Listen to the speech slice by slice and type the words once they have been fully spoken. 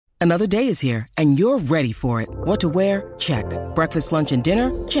Another day is here, and you're ready for it. What to wear? Check. Breakfast, lunch, and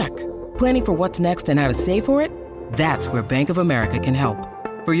dinner? Check. Planning for what's next and how to save for it? That's where Bank of America can help.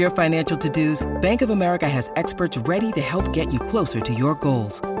 For your financial to-dos, Bank of America has experts ready to help get you closer to your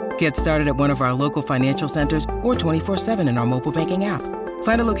goals. Get started at one of our local financial centers or 24/7 in our mobile banking app.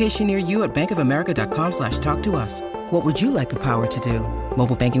 Find a location near you at bankofamerica.com/talktous. What would you like the power to do?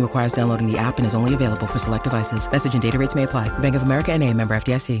 Mobile banking requires downloading the app and is only available for select devices. Message and data rates may apply. Bank of America N.A., member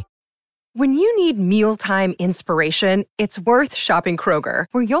FDIC. When you need mealtime inspiration, it's worth shopping Kroger,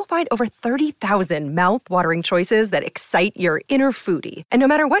 where you'll find over 30,000 mouth-watering choices that excite your inner foodie. And no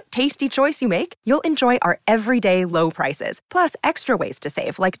matter what tasty choice you make, you'll enjoy our everyday low prices, plus extra ways to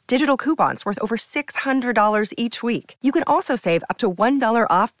save, like digital coupons worth over $600 each week. You can also save up to $1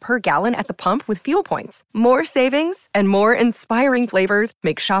 off per gallon at the pump with fuel points. More savings and more inspiring flavors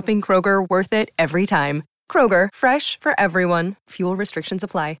make shopping Kroger worth it every time. Kroger, fresh for everyone. Fuel restrictions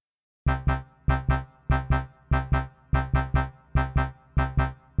apply. I'm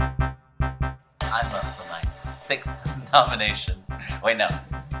up for my 6th nomination. Wait, no.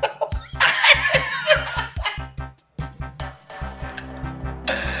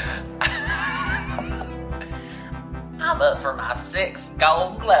 I'm up for my 6th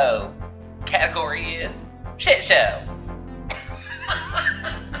Gold Globe. Category is shit show.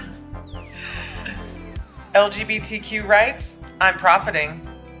 LGBTQ rights, I'm profiting.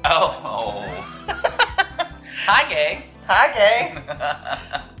 Oh. Hi, gay. Hi, gay.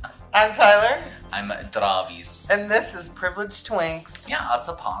 I'm Tyler. I'm Travis. And this is Privileged Twinks. Yeah, it's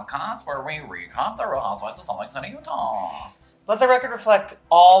a podcast where we recap the Real Housewives of Salt Lake City, Utah. Let the record reflect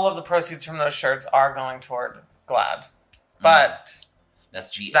all of the proceeds from those shirts are going toward GLAAD. But that's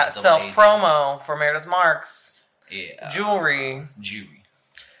G. That self-promo for Meredith Marks. Yeah. Jewelry.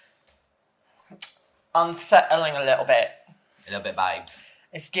 Unsettling a little bit. A little bit vibes.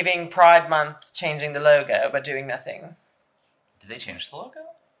 It's giving Pride Month changing the logo, but doing nothing. Did they change the logo?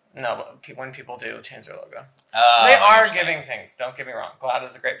 No, but when people do change their logo. They are giving things, don't get me wrong. GLAAD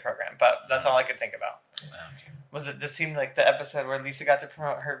is a great program, but that's all I could think about. Okay. This seemed like the episode where Lisa got to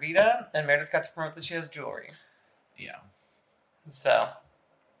promote her Vita, and Meredith got to promote that she has jewelry. Yeah. So.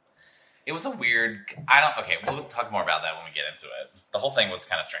 It was a weird... Okay, we'll talk more about that when we get into it. The whole thing was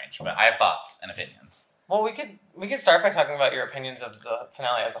kind of strange, but I have thoughts and opinions. Well, we could start by talking about your opinions of the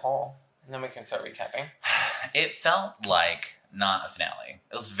finale as a whole, and then we can start recapping. It felt like not a finale.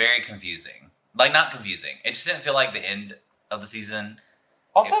 It was very confusing. Like, not confusing. It just didn't feel like the end of the season.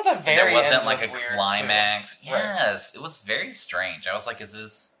 Also, the very there wasn't end like was a weird, climax. too. Right. Yes, it was very strange. I was like, is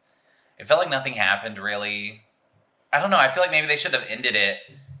this... It felt like nothing happened, really. I don't know. I feel like maybe they should have ended it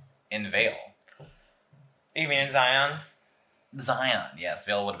in Vale. You mean in Zion? Zion, yes.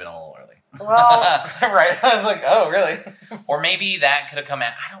 Vale would have been a little early. Well, right. I was like, oh, really? Or maybe that could have come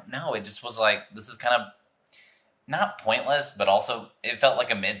out. I don't know. It just was like, this is kind of not pointless, but also it felt like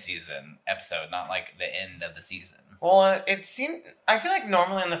a mid-season episode, not like the end of the season. Well, it seemed... I feel like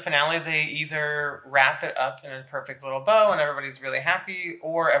normally in the finale, they either wrap it up in a perfect little bow and everybody's really happy,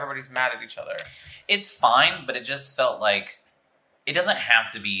 or everybody's mad at each other. It's fine, but it just felt like... It doesn't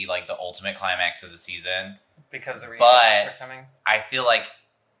have to be like the ultimate climax of the season. Because the reunions are coming. I feel like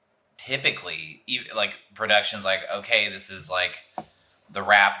typically, like, production's like, okay, this is like the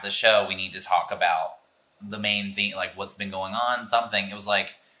wrap of the show. We need to talk about the main thing, like what's been going on, something. It was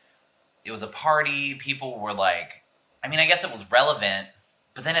like, it was a party. People were like, I mean, I guess it was relevant,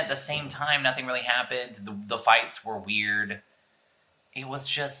 but then at the same time, nothing really happened. The fights were weird. It was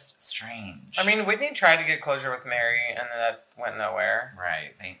just strange. I mean, Whitney tried to get closure with Mary, and that went nowhere.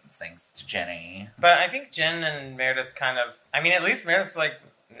 Right. Thanks to Jenny. But I think Jen and Meredith kind of... I mean, at least Meredith's like,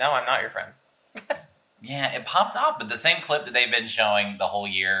 no, I'm not your friend. Yeah, it popped off, but the same clip that they've been showing the whole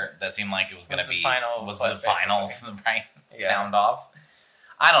year that seemed like it was going to be... Was the final right, sound off.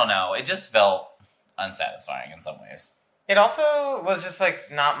 I don't know. It just felt unsatisfying in some ways. It also was just like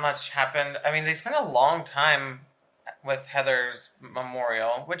not much happened. I mean, they spent a long time with Heather's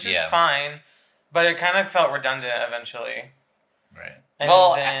memorial, which is fine, but it kind of felt redundant eventually. Right. And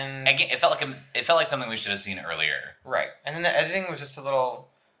well, then, again, it felt like something we should have seen earlier. Right. And then the editing was just a little...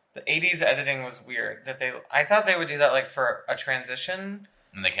 The 80s editing was weird. I thought they would do that like for a transition.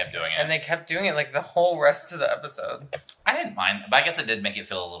 And they kept doing it. And they kept doing it like the whole rest of the episode. I didn't mind, but I guess it did make it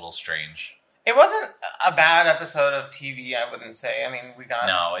feel a little strange. It wasn't a bad episode of TV, I wouldn't say. I mean, we got...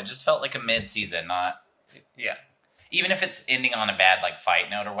 No, it just felt like a mid-season, not... Yeah. Even if it's ending on a bad, like, fight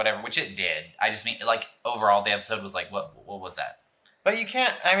note or whatever, which it did. I just mean, like, overall, the episode was like, what was that? But you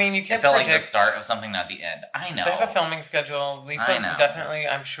can't It felt like the start of something, not the end. I know. They have a filming schedule. Lisa definitely,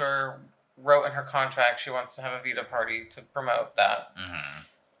 I'm sure, wrote in her contract she wants to have a Vita party to promote that. Mm-hmm.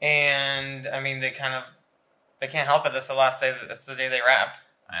 And, I mean, they can't help it. That's the last day. That's the day they wrap.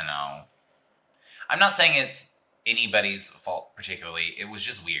 I know. I'm not saying it's anybody's fault particularly. It was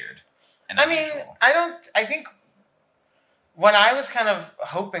just weird and unusual. I think what I was kind of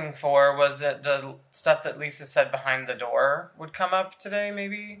hoping for was that the stuff that Lisa said behind the door would come up today,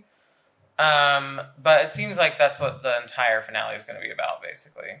 maybe. But it seems like that's what the entire finale is going to be about,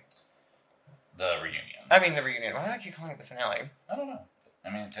 basically. The reunion. I mean, the reunion. Why do I keep calling it the finale? I don't know. I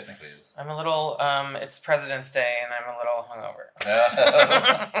mean, it technically is. I'm a little, it's President's Day, and I'm a little hungover.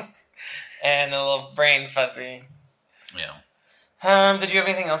 And a little brain fuzzy. Yeah. Did you have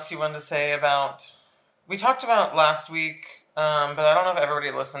anything else you wanted to say about... We talked about last week, but I don't know if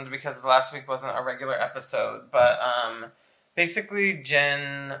everybody listened because last week wasn't a regular episode. But basically,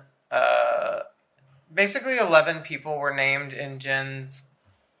 Jen... basically 11 people were named in Jen's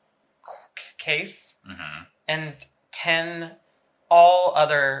case. Mm-hmm. And 10 of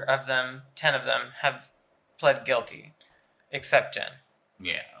them have pled guilty. Except Jen.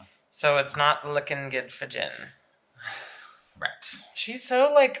 Yeah. So it's not looking good for Jen. Right. She's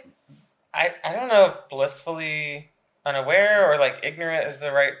so, like... I don't know if blissfully unaware or, like, ignorant is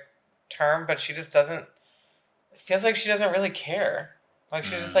the right term, but she just doesn't... It feels like she doesn't really care. Like,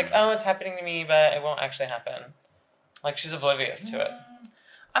 she's just like, oh, it's happening to me, but it won't actually happen. Like, she's oblivious to it.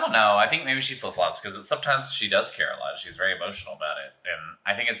 I don't know. I think maybe she flip-flops, because sometimes she does care a lot. She's very emotional about it. And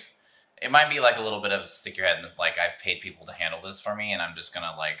I think it might be, like, a little bit of stick your head in this, like, I've paid people to handle this for me, and I'm just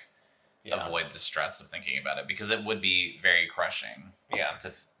gonna, like, avoid the stress of thinking about it, because it would be very crushing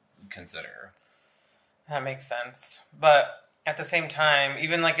to consider. That makes sense. But at the same time,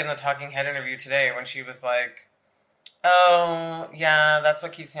 even, like, in the Talking Head interview today, when she was like, oh, yeah, that's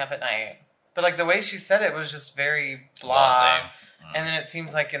what keeps me up at night. But, like, the way she said it was just very blah. And then it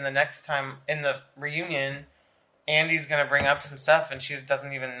seems like in the next time, in the reunion, Andy's going to bring up some stuff and she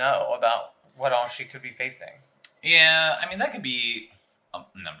doesn't even know about what all she could be facing. Yeah, I mean, that could be a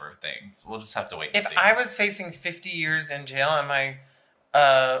number of things. We'll just have to wait and see. If I was facing 50 years in jail and my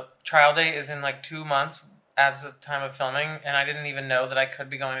trial date is in, like, 2 months as of time of filming, and I didn't even know that I could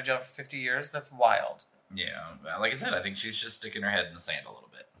be going to jail for 50 years, that's wild. Yeah, like I said, I think she's just sticking her head in the sand a little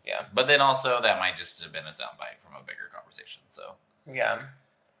bit. Yeah. But then also, that might just have been a soundbite from a bigger conversation, so... Yeah.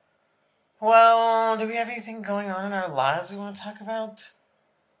 Well, do we have anything going on in our lives we want to talk about?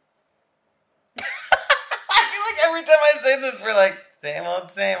 I feel like every time I say this, we're like, same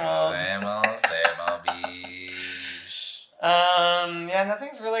old, same old. Same old beach. Yeah,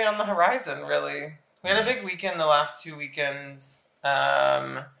 nothing's really on the horizon, really. We had a big weekend the last 2 weekends.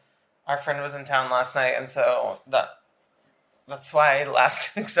 Our friend was in town last night, and so that's why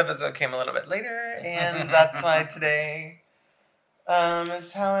last week's episode came a little bit later, and that's why today...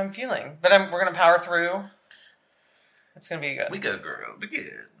 is how I'm feeling. But we're going to power through. It's going to be good. We go, girl. Be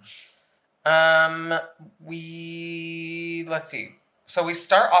good. Let's see. So we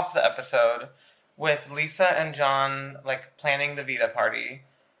start off the episode with Lisa and John, like, planning the Vita party.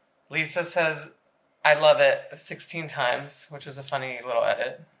 Lisa says, I love it 16 times, which is a funny little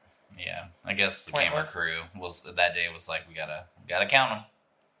edit. Yeah. I guess the camera crew that day was like, we gotta count them.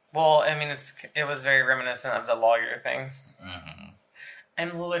 Well, I mean, it was very reminiscent of the lawyer thing. Mm-hmm.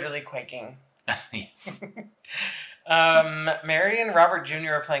 I'm literally quaking. Yes. Mary and Robert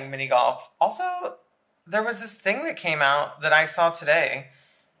Jr. are playing mini golf. Also, there was this thing that came out that I saw today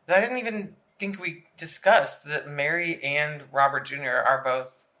that I didn't even think we discussed, that Mary and Robert Jr.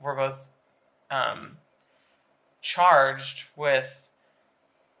 were both charged with,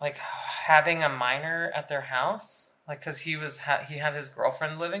 like, having a minor at their house, like, because he had his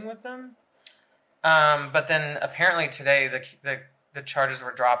girlfriend living with them. But then apparently today the charges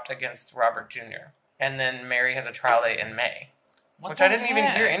were dropped against Robert Jr. And then Mary has a trial date in May. Which I didn't even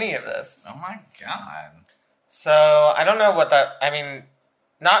hear any of this. Oh my God. So I don't know what that... I mean,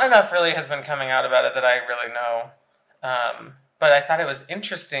 not enough really has been coming out about it that I really know. But I thought it was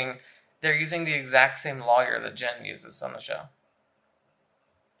interesting. They're using the exact same lawyer that Jen uses on the show.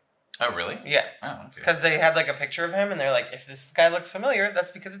 Oh, really? Yeah. Oh, okay. Because they had, like, a picture of him, and they're like, if this guy looks familiar,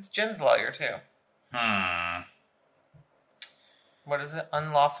 that's because it's Jen's lawyer, too. What is it?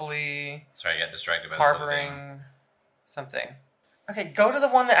 Unlawfully... Sorry, I got distracted by harboring something. Okay, go to the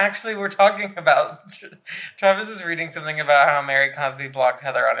one that actually we're talking about. Travis is reading something about how Mary Cosby blocked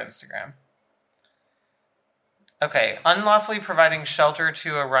Heather on Instagram. Okay, unlawfully providing shelter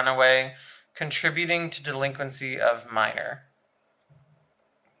to a runaway, contributing to delinquency of minor.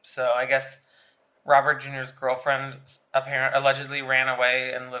 So I guess Robert Jr.'s girlfriend allegedly ran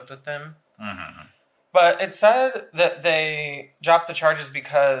away and lived with them. Mm-hmm. But it said that they dropped the charges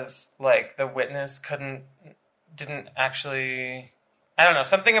because, like, the witness didn't actually... I don't know,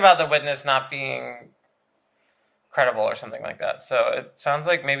 something about the witness not being credible or something like that. So it sounds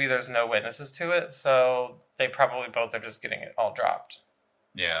like maybe there's no witnesses to it, so they probably both are just getting it all dropped.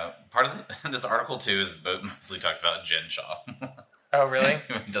 Yeah, part of this article too is mostly talks about Jen Shaw. Oh, really?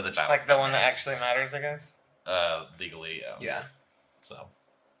 To the child, like the one that actually matters, I guess. Legally, yeah. Yeah. So,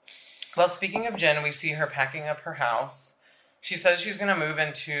 well, speaking of Jen, we see her packing up her house. She says she's going to move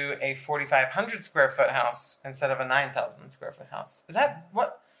into a 4,500 square foot house instead of a 9,000 square foot house. Is that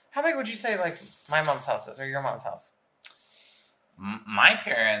what? How big would you say like my mom's house is, or your mom's house? My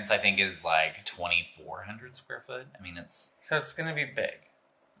parents, I think, is like 2,400 square foot. I mean, it's going to be big.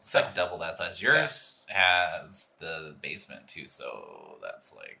 It's like double that size. Yours has the basement too, so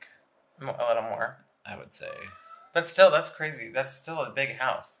that's like a little more, I would say. But still, that's crazy. That's still a big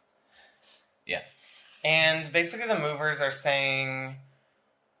house. Yeah. And basically the movers are saying,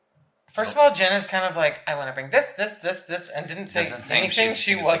 first of all, Jen is kind of like, I want to bring this, and didn't say anything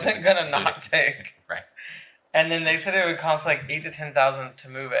she wasn't going to not take. Right. And then they said it would cost like $8,000 to $10,000 to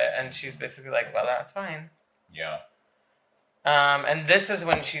move it, and she's basically like, well, that's fine. Yeah. And this is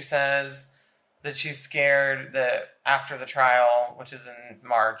when she says that she's scared that after the trial, which is in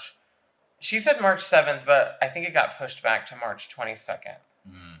March, she said March 7th, but I think it got pushed back to March 22nd.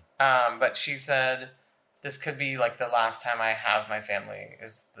 But she said this could be like the last time I have my family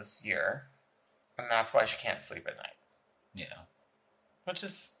is this year. And that's why she can't sleep at night. Yeah. Which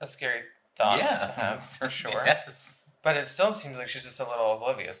is a scary thought to have, for sure. Yes. But it still seems like she's just a little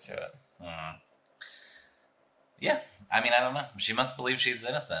oblivious to it. Yeah. I mean, I don't know. She must believe she's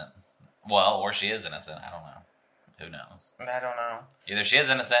innocent. Well, or she is innocent. I don't know. Who knows? I don't know. Either she is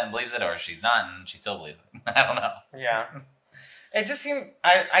innocent and believes it, or she's not and she still believes it. I don't know. Yeah. It just seemed...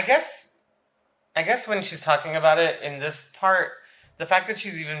 I guess when she's talking about it in this part, the fact that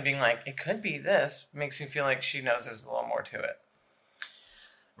she's even being like, it could be this, makes me feel like she knows there's a little more to it.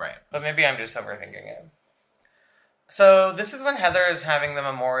 Right. But maybe I'm just overthinking it. So this is when Heather is having the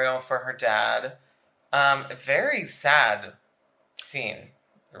memorial for her dad. A very sad scene,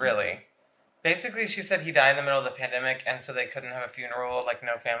 really. Basically, she said he died in the middle of the pandemic, and so they couldn't have a funeral, like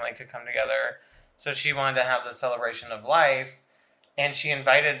no family could come together. So she wanted to have the celebration of life, and she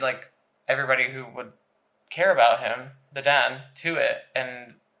invited, like, everybody who would care about him, the dad, to it,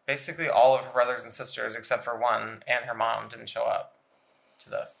 and basically all of her brothers and sisters, except for one, and her mom, didn't show up to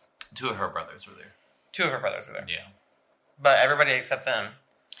this. Two of her brothers were there. Two of her brothers were there. Yeah. But everybody except them.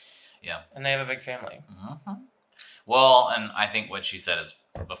 Yeah. And they have a big family. Mm-hmm. Well, and I think what she said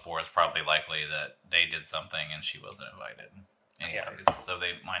before is probably likely that they did something and she wasn't invited. Anyways, so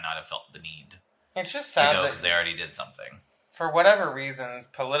they might not have felt the need. It's just sad to go because they already did something. For whatever reasons,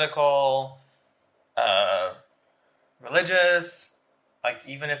 political, religious, like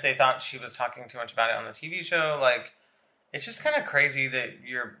even if they thought she was talking too much about it on the TV show, like it's just kind of crazy that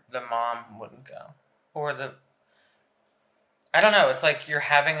the mom wouldn't go, or I don't know. It's like you're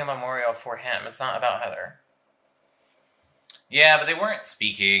having a memorial for him. It's not about Heather. Yeah, but they weren't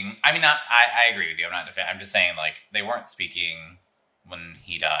speaking. I mean, I agree with you. I'm not defending. I'm just saying, like, they weren't speaking when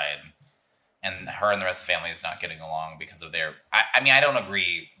he died, and her and the rest of the family is not getting along because of their... I mean, I don't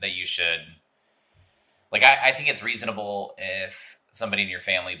agree that you should... Like, I think it's reasonable if somebody in your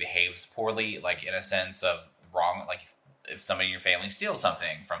family behaves poorly, like, in a sense of wrong... Like, if somebody in your family steals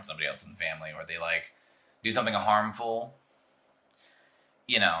something from somebody else in the family, or they, like, do something harmful...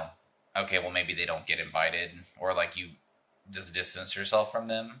 You know, okay, well, maybe they don't get invited, or like you just distance yourself from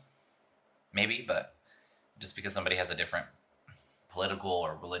them, maybe, but just because somebody has a different political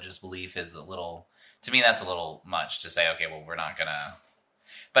or religious belief is a little, to me, that's a little much to say, okay, well, we're not gonna,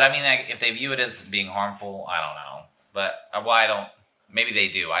 but I mean, if they view it as being harmful, I don't know, but maybe they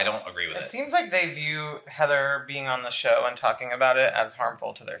do, I don't agree with it. It seems like they view Heather being on the show and talking about it as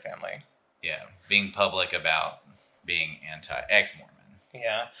harmful to their family. Yeah, being public about being ex-Mormon.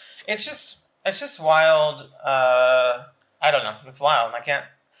 Yeah, it's just wild. I don't know. It's wild. I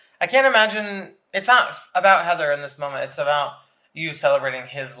can't imagine. It's not about Heather in this moment. It's about you celebrating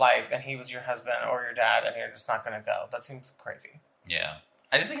his life, and he was your husband or your dad, and you're just not going to go. That seems crazy. Yeah,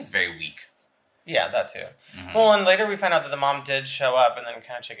 I just think it's very weak. Yeah, that too. Mm-hmm. Well, and later we find out that the mom did show up, and then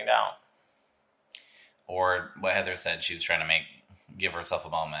kind of chickened out. Or what Heather said, she was trying to give herself a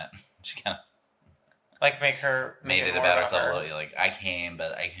moment. She kind of. Like made it about herself a little, like, I came,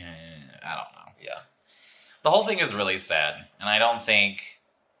 but I don't know. Yeah. The whole thing is really sad. And I don't think,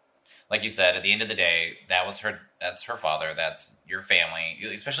 like you said, at the end of the day, that's her father, that's your family,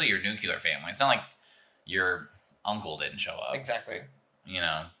 especially your nuclear family. It's not like your uncle didn't show up. Exactly. You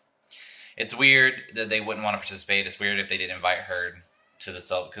know? It's weird that they wouldn't want to participate. It's weird if they didn't invite her to the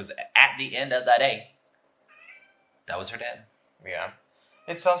cell, because at the end of the day, that was her dad. Yeah.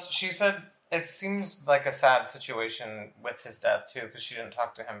 It's also, she said, it seems like a sad situation with his death, too, because she didn't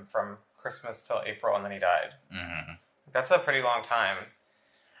talk to him from Christmas till April, and then he died. Mm-hmm. That's a pretty long time.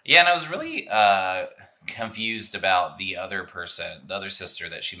 Yeah, and I was really confused about the other sister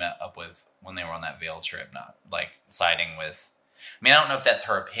that she met up with when they were on that Vail trip, not, like, siding with... I mean, I don't know if that's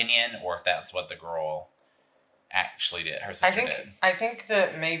her opinion or if that's what the girl actually did, her sister did. I think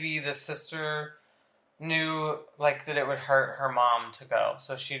that maybe the sister knew, like, that it would hurt her mom to go,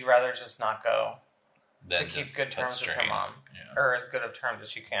 so she'd rather just not go to keep good terms with her mom. Yeah. Or as good of terms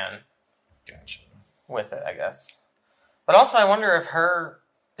as she can. Gotcha. With it, I guess. But also, I wonder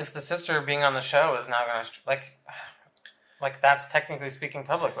if the sister being on the show is now going to, like that's technically speaking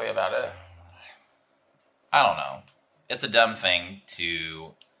publicly about it. I don't know. It's a dumb thing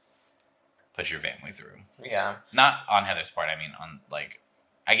to put your family through. Yeah. Not on Heather's part. I mean, on, like,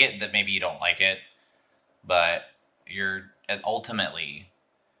 I get that maybe you don't like it, but ultimately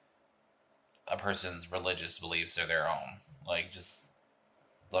a person's religious beliefs are their own. Like, just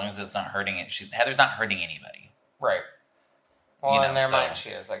as long as it's not hurting it. Heather's not hurting anybody. Right. Well, in their mind she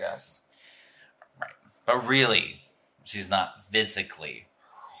is, I guess. Right. But really, she's not physically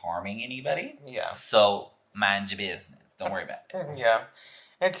harming anybody. Yeah. So mind your business. Don't worry about it. Yeah.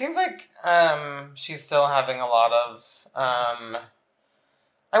 It seems like she's still having a lot of, I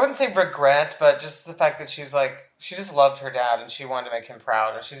wouldn't say regret, but just the fact that she's like, she just loved her dad and she wanted to make him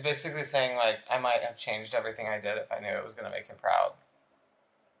proud. And she's basically saying, like, I might have changed everything I did if I knew it was going to make him proud.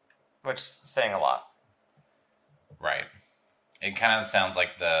 Which is saying a lot. Right. It kind of sounds like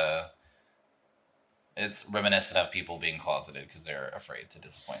it's reminiscent of people being closeted because they're afraid to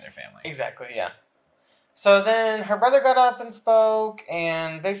disappoint their family. Exactly, yeah. So then her brother got up and spoke,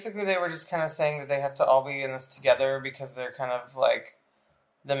 and basically they were just kind of saying that they have to all be in this together because they're kind of like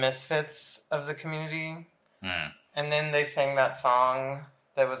the misfits of the community. Mm. And then they sang that song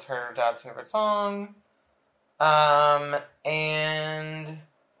that was her dad's favorite song. And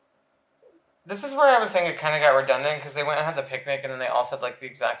this is where I was saying it kind of got redundant because they went and had the picnic and then they all said like the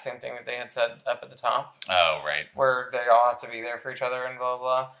exact same thing that they had said up at the top. Oh, right. Where they all have to be there for each other and blah,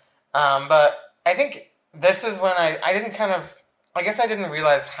 blah, blah. But I think this is when I guess I didn't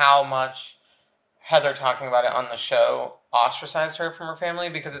realize how much Heather talking about it on the show ostracized her from her family,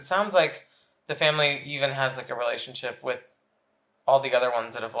 because it sounds like the family even has like a relationship with all the other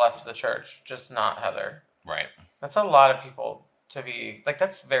ones that have left the church, just not Heather. Right. That's a lot of people to be, like,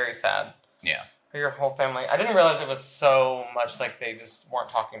 that's very sad. Yeah. For your whole family. I didn't realize it was so much like they just weren't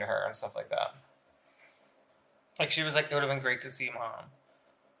talking to her and stuff like that. Like, she was like, it would have been great to see Mom.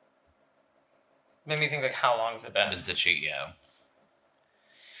 Made me think, like, how long has it been? Been such a, yeah.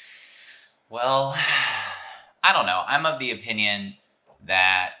 Well, I don't know. I'm of the opinion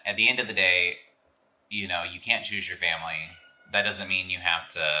that at the end of the day, you know, you can't choose your family. That doesn't mean you have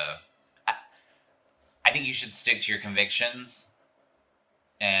to... I think you should stick to your convictions.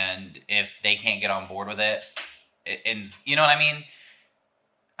 And if they can't get on board with it, and you know what I mean?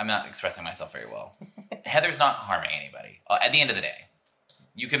 I'm not expressing myself very well. Heather's not harming anybody. At the end of the day,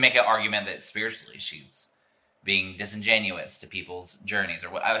 you can make an argument that spiritually she's being disingenuous to people's journeys or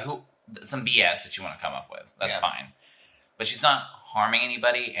some BS that you want to come up with. That's fine. But she's not harming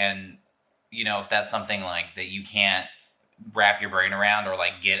anybody. And, you know, if that's something like that you can't wrap your brain around or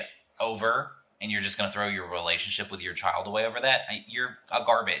like get over, and you're just going to throw your relationship with your child away over that, you're a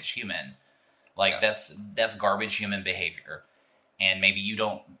garbage human. Like, that's garbage human behavior. And maybe you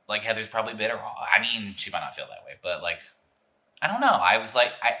don't, like, Heather's probably better off. I mean, she might not feel that way, but, like, I don't know. I was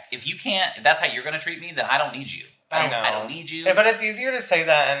like, if that's how you're going to treat me, then I don't need you. I don't need you. Yeah, but it's easier to say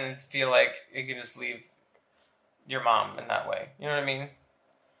that and feel like you can just leave your mom in that way. You know what I mean?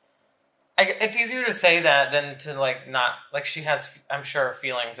 It's easier to say that than to, like, not... Like, she has, I'm sure,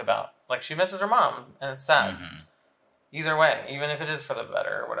 feelings about... Like, she misses her mom, and it's sad. Mm-hmm. Either way, even if it is for the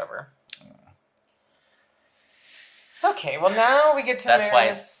better or whatever. Okay, well, now we get to That's Meredith's... why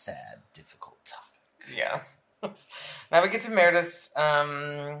it's sad, difficult topic. Yeah. Now we get to Meredith's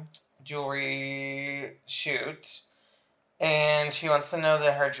jewelry shoot, and she wants to know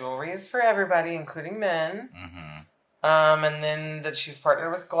that her jewelry is for everybody, including men. Mm-hmm. And then that she's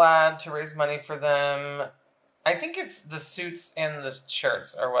partnered with GLAAD to raise money for them. I think it's the suits and the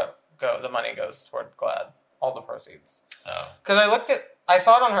shirts are what the money goes toward GLAAD. All the proceeds. Oh. Because I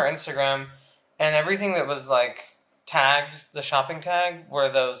saw it on her Instagram, and everything that was like tagged, the shopping tag,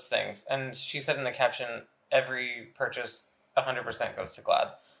 were those things. And she said in the caption, every purchase 100% goes to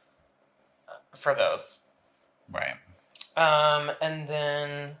GLAAD for those. Right. And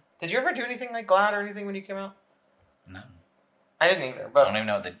then, did you ever do anything like GLAAD or anything when you came out? No. I didn't either, but... I don't even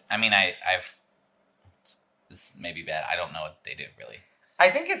know what I've... This may be bad. I don't know what they do, really. I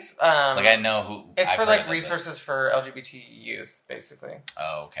think it's Like, I know who... It's I've for heard like of it, resources for LGBT youth, basically.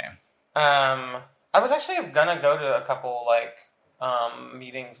 Oh, okay. I was actually gonna go to a couple like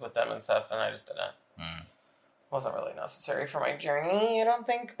meetings with them and stuff, and I just didn't. Wasn't really necessary for my journey, I don't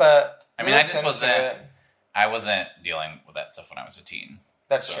think. But I mean, I just wasn't. I wasn't dealing with that stuff when I was a teen.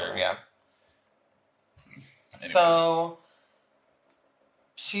 That's true. Yeah. Anyways. So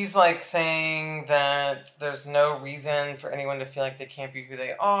she's like saying that there's no reason for anyone to feel like they can't be who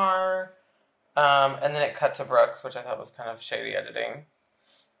they are. And then it cut to Brooks, which I thought was kind of shady editing.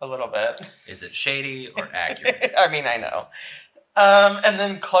 A little bit. Is it shady or accurate? I mean, I know. And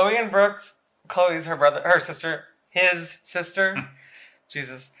then Chloe and Brooks, Chloe's her sister, his sister.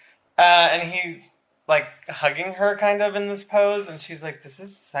 Jesus. And he's like hugging her kind of in this pose. And she's like, this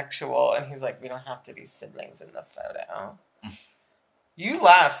is sexual. And he's like, we don't have to be siblings in the photo. You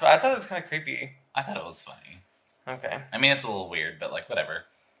laughed, but I thought it was kind of creepy. I thought it was funny. Okay. I mean, it's a little weird, but like, whatever.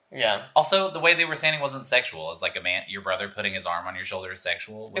 Yeah. Also, the way they were standing wasn't sexual. It's like a man, your brother putting his arm on your shoulder is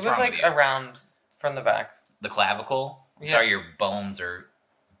sexual. What's it was wrong like with you? around from the back. The clavicle? I'm Yeah. sorry, your bones are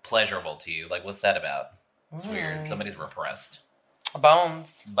pleasurable to you. Like, what's that about? It's weird. Somebody's repressed.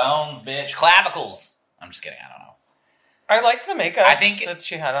 Bones. Bones, bitch. Clavicles. I'm just kidding. I don't know. I liked the makeup I think that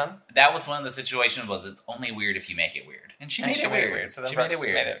she had on. That was one of the situations was it's only weird if you make it weird. And she made it weird. So then she made it Brooks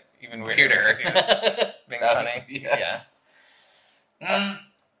weird. made it even weirder. Weirder. Because he was being funny. Yeah.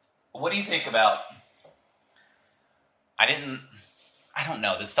 What do you think about... I don't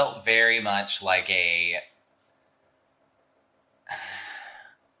know. This felt very much like a...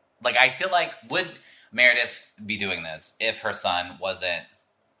 Like, I feel like, would Meredith be doing this if her son wasn't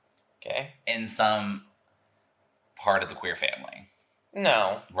in some part of the queer family?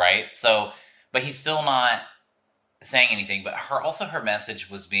 No. Right? So, but he's still not saying anything. But her message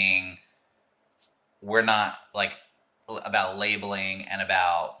was being, we're not, like, about labeling and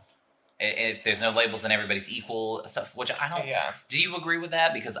about if there's no labels then everybody's equal stuff, which I don't... Yeah. Do you agree with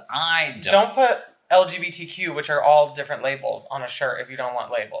that? Because I don't. Don't put LGBTQ, which are all different labels, on a shirt if you don't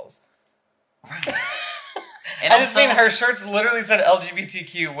want labels. Right. And I just mean her shirts literally said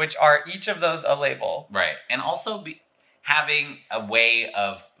LGBTQ, which are each of those a label. Right. And also having a way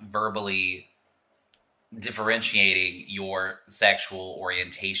of verbally differentiating your sexual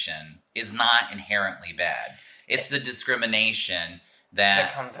orientation is not inherently bad. It's the discrimination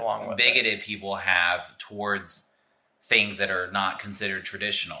that comes along with bigoted people have towards things that are not considered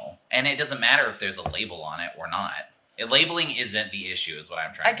traditional. And it doesn't matter if there's a label on it or not. Labeling isn't the issue, is what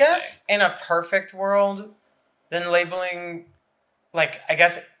I'm trying to say. I guess in a perfect world, then labeling, like, I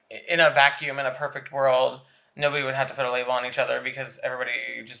guess in a vacuum, in a perfect world, nobody would have to put a label on each other because everybody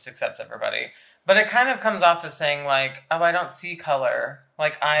just accepts everybody. But it kind of comes off as saying, like, oh, I don't see color.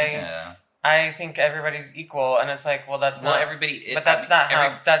 Like, I think everybody's equal, and it's like, well, that's not everybody. But that's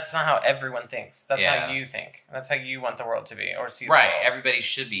not how everyone thinks. That's how you think. That's how you want the world to be, or see the world. Right. Everybody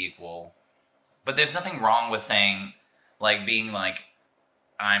should be equal, but there's nothing wrong with saying, like, being like,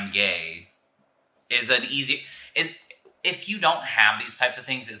 I'm gay, is an easy. If you don't have these types of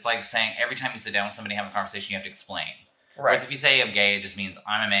things, it's like saying every time you sit down with somebody and have a conversation, you have to explain. Right. Whereas if you say I'm gay, it just means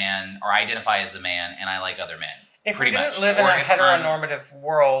I'm a man, or I identify as a man, and I like other men. If we didn't live in a heteronormative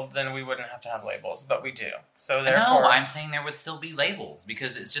world, then we wouldn't have to have labels, but we do. So therefore... No, I'm saying there would still be labels,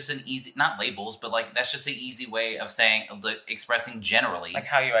 because it's just an easy... Not labels, but like that's just an easy way of saying, expressing generally... Like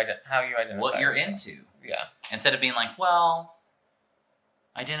how you identify what you're yourself. into. Yeah. Instead of being like, well,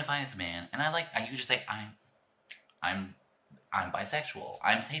 identify as a man, and I like... You just say, I'm bisexual,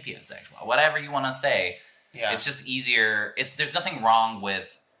 I'm sapiosexual, whatever you want to say. Yeah. It's just easier... There's nothing wrong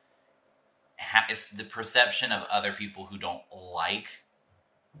with... It's the perception of other people who don't like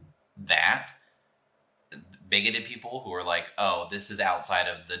that. Bigoted people who are like, oh, this is outside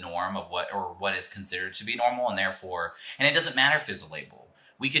of the norm of what is considered to be normal, and therefore... And it doesn't matter if there's a label.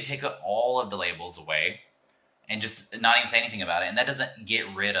 We could take all of the labels away and just not even say anything about it, and that doesn't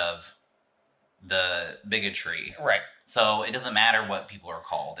get rid of the bigotry. Right. So it doesn't matter what people are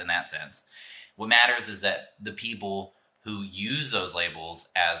called in that sense. What matters is that the people who use those labels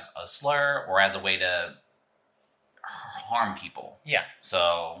as a slur or as a way to harm people. Yeah.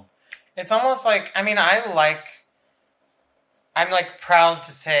 So... It's almost like... I mean, I'm proud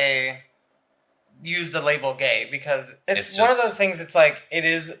to say... Use the label gay, because it's one of those things, it's like, it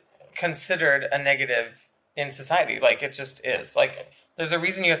is considered a negative in society. Like, it just is. Like, there's a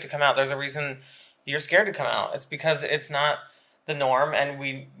reason you have to come out. There's a reason you're scared to come out. It's because it's not the norm, and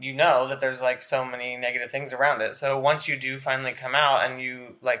you know that there's like so many negative things around it. So once you do finally come out and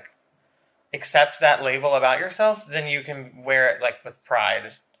you like accept that label about yourself, then you can wear it like with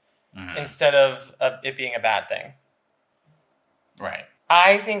pride, instead of it being a bad thing. Right.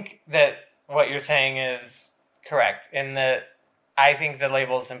 I think that what you're saying is correct in that I think the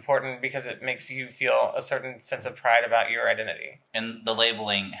label is important because it makes you feel a certain sense of pride about your identity. And the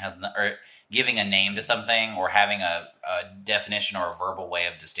labeling or giving a name to something or having a definition or a verbal way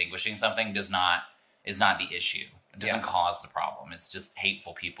of distinguishing something is not the issue. It doesn't cause the problem. It's just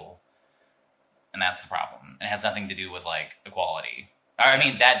hateful people. And that's the problem. It has nothing to do with like equality. I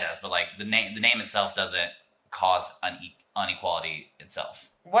mean, that does, but like the name itself doesn't cause unequality itself.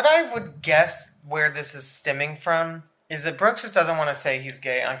 What I would guess where this is stemming from is that Brooks just doesn't want to say he's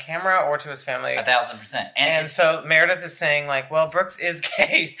gay on camera or to his family. 1,000%. And so Meredith is saying like, well, Brooks is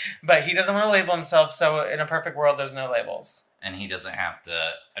gay, but he doesn't want to label himself. So in a perfect world, there's no labels. And he doesn't have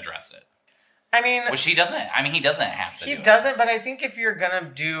to address it. I mean, which he doesn't. I mean, he doesn't have to. He doesn't, but I think if you're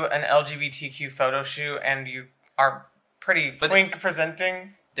gonna do an LGBTQ photo shoot and you are pretty twink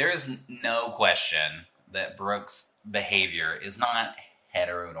presenting, there is no question that Brooks' behavior is not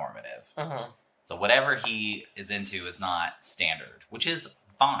heteronormative. Mm-hmm. So whatever he is into is not standard, which is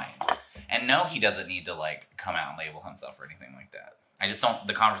fine. And no, he doesn't need to like come out and label himself or anything like that. I just don't.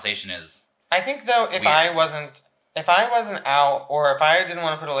 The conversation is. I think though, if I wasn't out, or if I didn't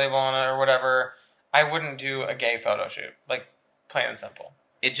want to put a label on it or whatever, I wouldn't do a gay photo shoot. Like, plain and simple.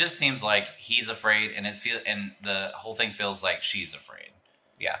 It just seems like he's afraid, and and the whole thing feels like she's afraid.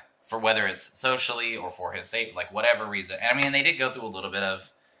 Yeah. For whether it's socially or for his sake, like whatever reason. And I mean, they did go through a little bit of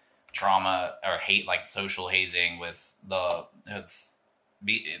trauma or hate, like social hazing with the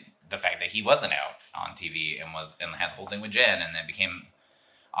fact that he wasn't out on TV and had the whole thing with Jen, and then became.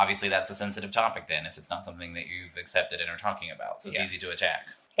 Obviously, that's a sensitive topic then if it's not something that you've accepted and are talking about. So it's easy to attack.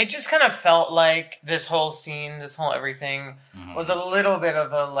 It just kind of felt like this whole scene, this whole everything was a little bit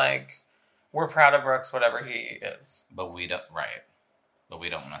of a like, we're proud of Brooks, whatever he is. But we don't, right. But we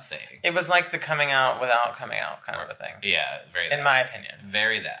don't want to say. It was like the coming out without coming out kind of a thing. Yeah, very that. In my opinion.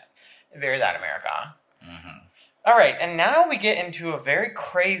 Very that. Very that America. Mm-hmm. All right, and now we get into a very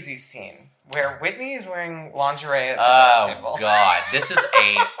crazy scene. Where Whitney is wearing lingerie at the table. Oh, God. This is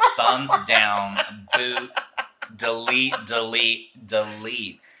a thumbs down, boot, delete.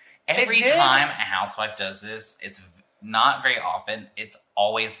 Every time a housewife does this, it's not very often. It's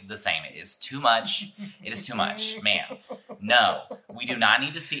always the same. It is too much. It is too much. Ma'am. No. We do not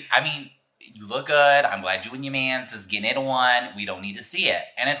need to see. I mean, you look good. I'm glad you and your man is getting it on. We don't need to see it.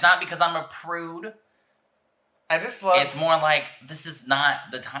 And it's not because I'm a prude. I just love. It's more like this is not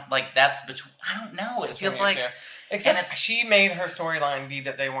the time. Like that's between. I don't know. It feels like. Except she made her storyline be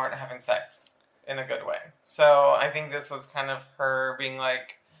that they weren't having sex in a good way. So I think this was kind of her being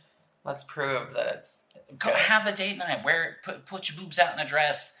like, let's prove that it's. Go have a date night. Put your boobs out in a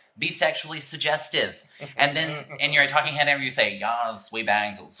dress. Be sexually suggestive, and then in your talking head interview, say, "Y'all sweet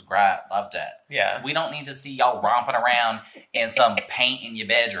bangs, it's great, loved it." Yeah, we don't need to see y'all romping around in some paint in your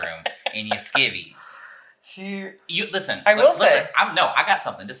bedroom in your skivvies. You listen. I will say. I got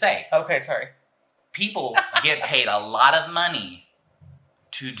something to say. Okay, sorry. People get paid a lot of money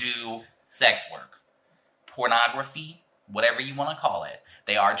to do sex work, pornography, whatever you want to call it.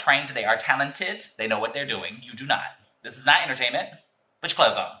 They are trained. They are talented. They know what they're doing. You do not. This is not entertainment. Put your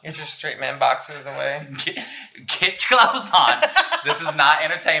clothes on. Get your straight man boxers away. Get your clothes on. This is not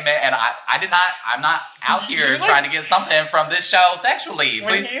entertainment, and I'm not out here trying to get something from this show sexually.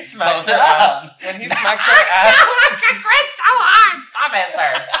 When Please he smacks close it up. When he smacks your ass. So hard. Stop it,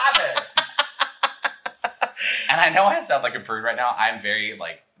 sir. Stop it. And I know I sound like a prude right now. I'm very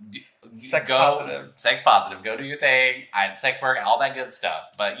like sex positive. Sex positive. Go do your thing. Sex work, all that good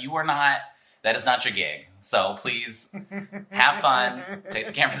stuff. But you are not. That is not your gig. So please have fun. Take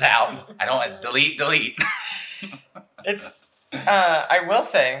the cameras out. I don't delete. It's. I will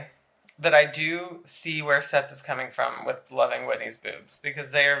say that I do see where Seth is coming from with loving Whitney's boobs because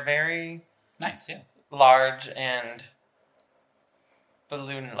they are very nice, yeah, large and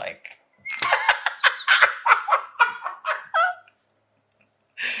balloon-like.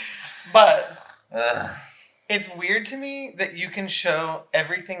 But. It's weird to me that you can show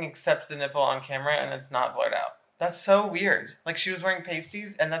everything except the nipple on camera and it's not blurred out. That's so weird. Like, she was wearing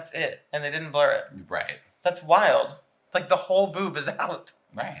pasties and that's it. And they didn't blur it. Right. That's wild. Like, the whole boob is out.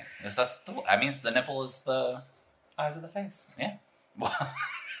 Right. The nipple is the... Eyes of the face. Yeah. Well,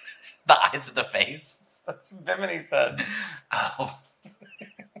 the eyes of the face? That's what Bimini said. Oh.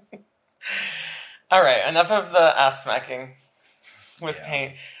 All right, enough of the ass smacking with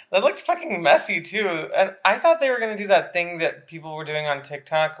paint. That looked fucking messy, too. And I thought they were going to do that thing that people were doing on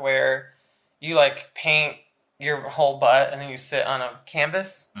TikTok where you, like, paint your whole butt and then you sit on a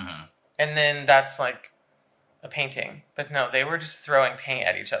canvas. Mm-hmm. And then that's, like, a painting. But no, they were just throwing paint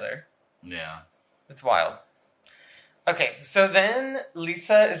at each other. Yeah. It's wild. Okay, so then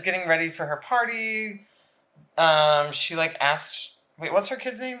Lisa is getting ready for her party. She like asked, wait, what's her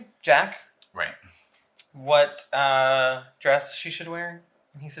kid's name? Jack? Right. What dress she should wear.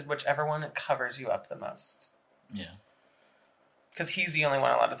 And he said, whichever one covers you up the most. Yeah. Because he's the only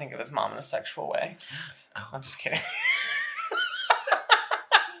one allowed to think of his mom in a sexual way. Oh. I'm just kidding.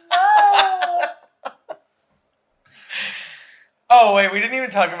 Oh, wait, we didn't even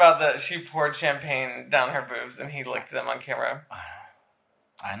talk about that she poured champagne down her boobs and he licked them on camera.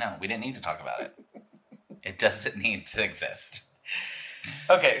 I know. We didn't need to talk about it. It doesn't need to exist.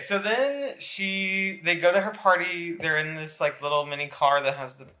 Okay, so then they go to her party. They're in this like little mini car that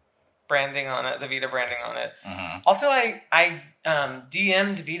has the branding on it, the Vita branding on it. Mm-hmm. Also, I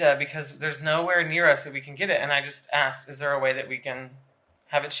DM'd Vita because there's nowhere near us that we can get it. And I just asked, is there a way that we can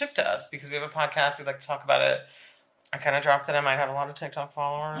have it shipped to us? Because we have a podcast, we'd like to talk about it. I kind of dropped that I might have a lot of TikTok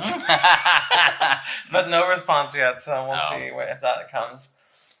followers. But no response yet, so we'll see if that comes.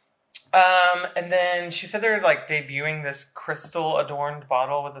 And then she said they're like debuting this crystal adorned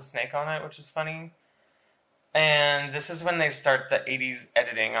bottle with a snake on it, which is funny. And this is when they start the 80s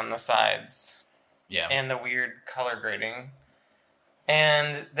editing on the sides. Yeah. And the weird color grading.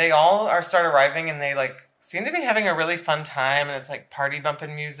 And they all start arriving and they like seem to be having a really fun time, and it's like party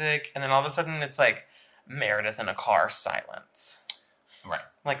bumping music, and then all of a sudden it's like Meredith in a car silence. Right.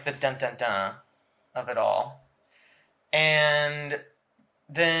 Like the dun dun dun of it all. And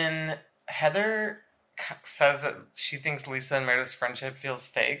then Heather says that she thinks Lisa and Meredith's friendship feels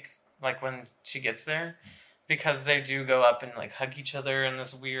fake, like when she gets there, because they do go up and like hug each other in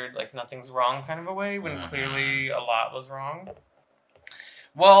this weird, like nothing's wrong kind of a way, when clearly a lot was wrong.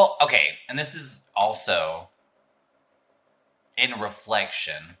 Well, okay, and this is also in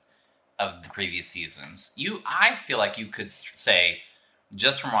reflection of the previous seasons. I feel like you could say,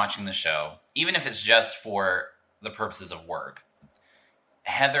 just from watching the show, even if it's just for the purposes of work,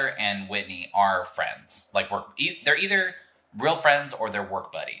 Heather and Whitney are friends. Like, they're either real friends or they're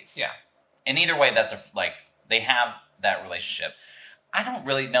work buddies. Yeah. In either way, they have that relationship. I don't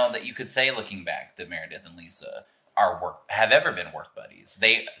really know that you could say, looking back, that Meredith and Lisa have ever been work buddies.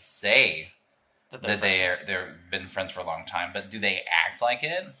 They say that they've been friends for a long time, but do they act like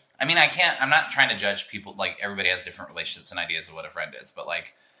it? I mean, I'm not trying to judge people. Like, everybody has different relationships and ideas of what a friend is, but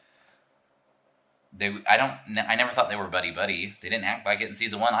like, I never thought they were buddy-buddy. They didn't act like it in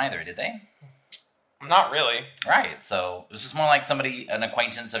season 1 either, did they? Not really. Right. So it was just more like an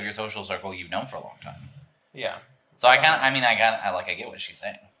acquaintance of your social circle you've known for a long time. Yeah. So I get what she's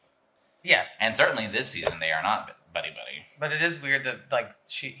saying. Yeah. And certainly this season they are not buddy-buddy. But it is weird that like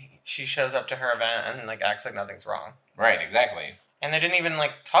she shows up to her event and like acts like nothing's wrong. Right, exactly. And they didn't even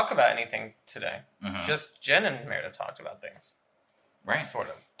like talk about anything today. Mm-hmm. Just Jen and Meredith talked about things. Right. Sort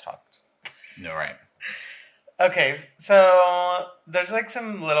of talked. No, right. Okay, so there's like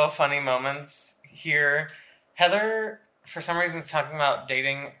some little funny moments here. Heather, for some reason, is talking about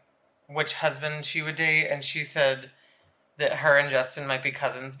dating which husband she would date, and she said that her and Justin might be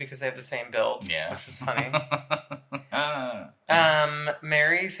cousins because they have the same build, which was funny.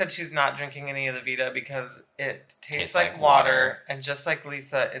 Mary said she's not drinking any of the Vita because it tastes like water, and just like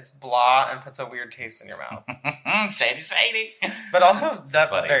Lisa, it's blah and puts a weird taste in your mouth. Shady. But also,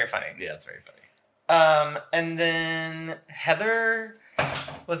 that's funny. Very funny. Yeah, it's very funny. And then Heather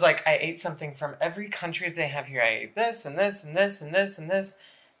was like, I ate something from every country they have here. I ate this and this and this and this and this.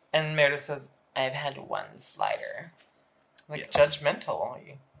 And Meredith says, I've had one slider. Like, judgmental.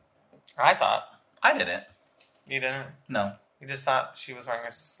 I thought. I didn't. You didn't? No. You just thought she was wearing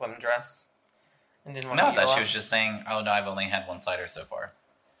a slim dress and didn't want to eat I thought she was just saying, oh, no, I've only had one cider so far.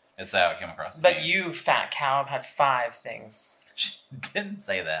 It's how it came across to But me. you, fat cow, have had 5 things. She didn't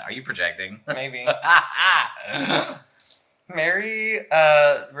say that. Are you projecting? Maybe. Mary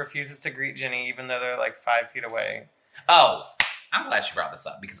refuses to greet Jenny even though they're like 5 feet away. Oh, I'm glad she brought this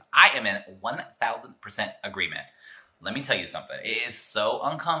up because I am in 1,000% agreement. Let me tell you something. It is so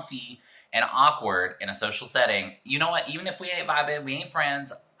uncomfy and awkward in a social setting. You know what? Even if we ain't vibing, we ain't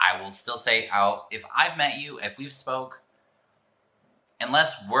friends, I will still say, if I've met you, if we've spoke,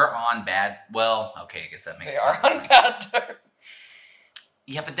 unless we're on bad, well, okay, I guess that makes sense. They are on bad terms.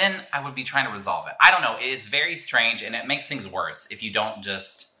 Yeah, but then I would be trying to resolve it. I don't know. It is very strange, and it makes things worse if you don't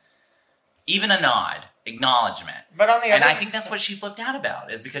just... Even a nod, acknowledgement. But on the other... And I think that's what she flipped out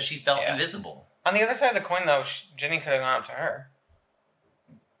about, is because she felt invisible. On the other side of the coin, though, Jenny could have gone up to her.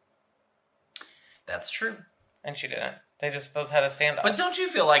 That's true. And she didn't. They just both had a standoff. But don't you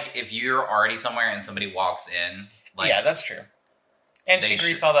feel like if you're already somewhere and somebody walks in... like yeah, that's true. And she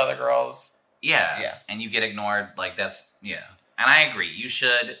greets all the other girls. Yeah. And you get ignored, like that's... Yeah. And I agree. You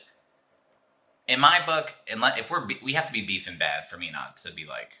should In my book, if we have to be beefing bad for me not to be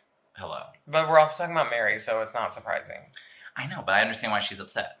like, hello. But we're also talking about Mary, so it's not surprising. I know, but I understand why she's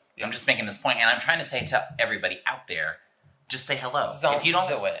upset. Yeah. I'm just making this point, and I'm trying to say to everybody out there, just say hello. If you don't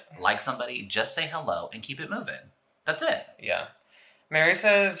like somebody, just say hello and keep it moving. That's it. Yeah. Mary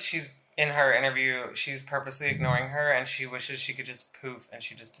says in her interview, she's purposely ignoring her, and she wishes she could just poof and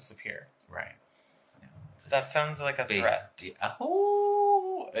she just disappear. Right. Yeah. That sounds like a threat.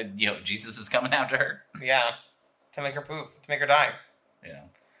 Jesus is coming after her. Yeah. To make her poof. To make her die. Yeah.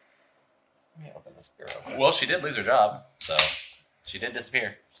 Let me open this bureau. Well, she did lose her job, so she did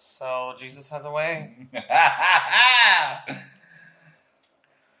disappear. So Jesus has a way.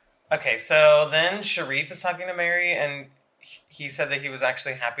 Okay, so then Sharif is talking to Mary, and he said that he was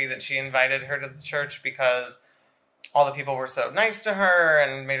actually happy that she invited her to the church because all the people were so nice to her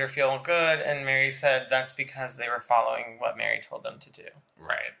and made her feel good. And Mary said that's because they were following what Mary told them to do.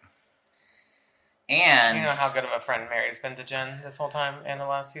 Right. And you know how good of a friend Mary's been to Jen this whole time and the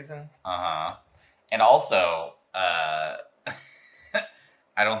last season? Uh-huh. And also, I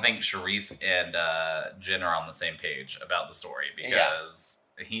don't think Sharif and Jen are on the same page about the story because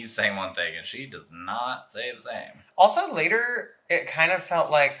he's saying one thing and she does not say the same. Also, later, it kind of felt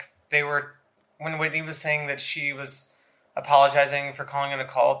like they were, when Whitney was saying that she was apologizing for calling it a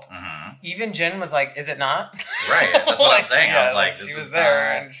cult, even Jen was like, is it not? Right, that's what I'm saying. I was like, she was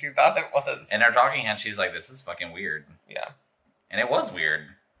there and she thought it was. And they're talking and she's like, this is fucking weird. Yeah. And it was weird.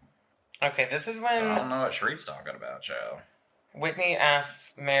 Okay, this is when... So I don't know what Sharif's talking about, Joe. Whitney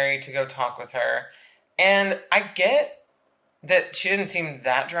asks Mary to go talk with her. And I get that she didn't seem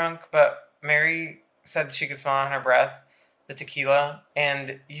that drunk, but Mary said she could smell on her breath the tequila,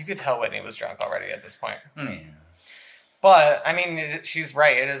 and you could tell Whitney was drunk already at this point. But, I mean, she's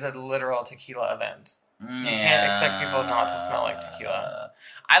right. It is a literal tequila event. You can't expect people not to smell like tequila.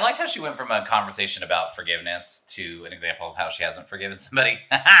 I liked how she went from a conversation about forgiveness to an example of how she hasn't forgiven somebody.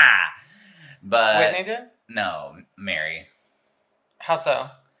 But Whitney did? No, Mary. How so?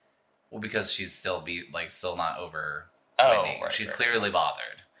 Well, because she's still not over Whitney. Right, she's clearly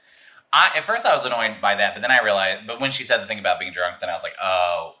bothered. At first I was annoyed by that, but then I realized, but when she said the thing about being drunk, then I was like,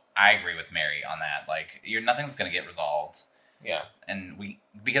 oh, I agree with Mary on that. Like, nothing's going to get resolved. Yeah. And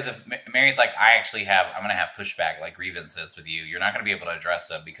because if Mary's like, I'm going to have pushback, like grievances with you, you're not going to be able to address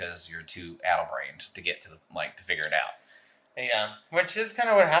them because you're too addle-brained to get to to figure it out. Yeah. Which is kind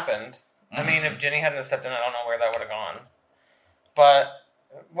of what happened. I mean, if Jenny hadn't stepped in, I don't know where that would have gone. But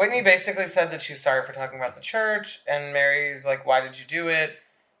Whitney basically said that she's sorry for talking about the church, and Mary's like, why did you do it?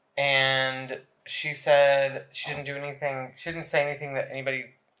 And she said she didn't do anything, she didn't say anything that anybody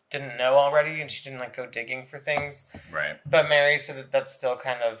didn't know already, and she didn't go digging for things. Right. But Mary said that that's still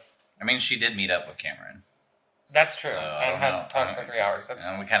kind of... I mean, she did meet up with Cameron. That's true. And had talked for 3 hours.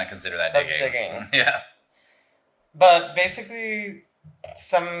 And we kind of consider that digging. That's digging. Yeah. But basically,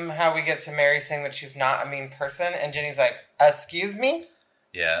 somehow we get to Mary saying that she's not a mean person, and Jenny's like, excuse me?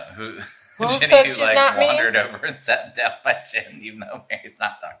 Yeah, Jenny wandered over and sat down by Jen, even though Mary's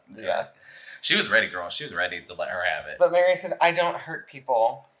not talking to her. She was ready, girl. She was ready to let her have it. But Mary said, I don't hurt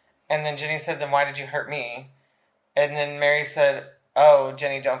people. And then Jenny said, then why did you hurt me? And then Mary said, oh,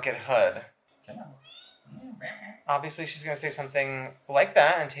 Jenny, don't get hood. Obviously, she's going to say something like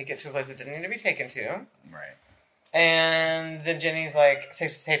that and take it to a place it didn't need to be taken to. Right. And then Jenny's like, say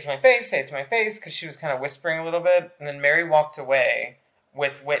it to my face, because she was kind of whispering a little bit. And then Mary walked away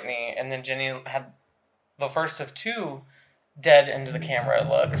with Whitney, and then Jenny had the first of 2 dead into the camera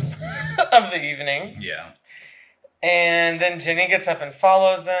looks of the evening. Yeah. And then Jenny gets up and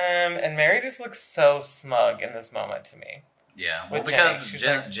follows them, and Mary just looks so smug in this moment to me. Yeah, well, because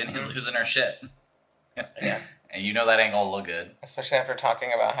Jenny's losing her shit. Yeah. And you know that ain't gonna look good. Especially after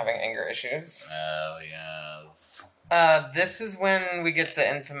talking about having anger issues. Oh, yes. This is when we get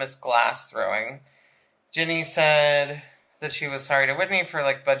the infamous glass throwing. Jenny said that she was sorry to Whitney for,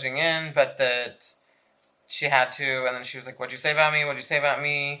 budging in, but that she had to, and then she was like, what'd you say about me? What'd you say about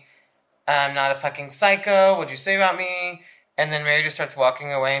me? I'm not a fucking psycho. What'd you say about me? And then Mary just starts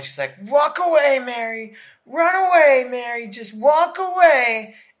walking away, and she's like, walk away, Mary! Run away, Mary! Just walk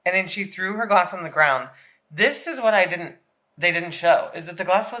away! And then she threw her glass on the ground. This is what they didn't show, is that the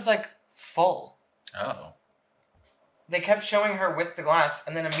glass was, full. Oh. They kept showing her with the glass,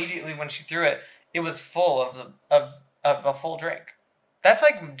 and then immediately when she threw it, it was full of a full drink. That's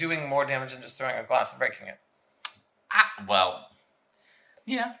doing more damage than just throwing a glass and breaking it. Well,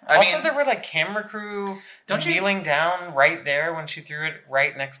 yeah. I mean, there were camera crew kneeling down right there when she threw it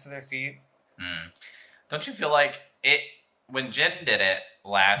right next to their feet. Don't you feel like it, when Jen did it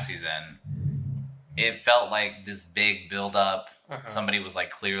last season, it felt like this big build up. Somebody was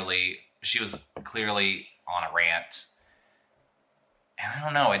clearly she was clearly on a rant. And I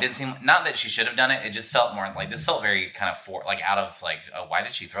don't know, it didn't seem, not that she should have done it, it just felt more like, this felt very kind of out of like, oh, why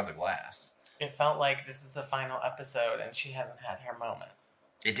did she throw the glass? It felt like this is the final episode and she hasn't had her moment.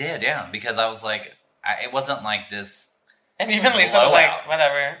 It did, yeah, because I was like, it wasn't like this. And even Lisa was like,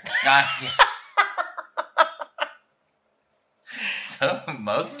 whatever. Yeah. So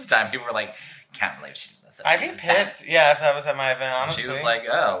most of the time, people were like, can't believe she did this. I'd be pissed, if that was at my event, honestly. She was like,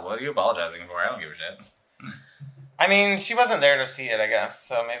 oh, what are you apologizing for? I don't give a shit. I mean, she wasn't there to see it, I guess,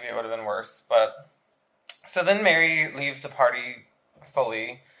 so maybe it would have been worse. But so then Mary leaves the party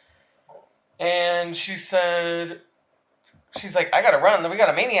fully, and she's like, I gotta run. We got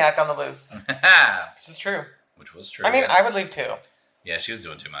a maniac on the loose. Which is true. Which was true. I mean, I would leave too. Yeah, she was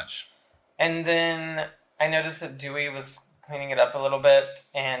doing too much. And then I noticed that Dewey was cleaning it up a little bit,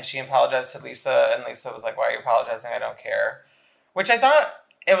 and she apologized to Lisa, and Lisa was like, why are you apologizing? I don't care. Which I thought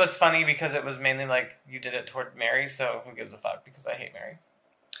it was funny because it was mainly like, you did it toward Mary, so who gives a fuck? Because I hate Mary.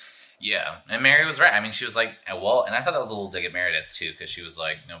 Yeah, and Mary was right. I mean, she was like, well, and I thought that was a little dig at Meredith, too, because she was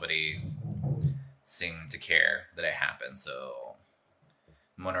like, nobody seemed to care that it happened, so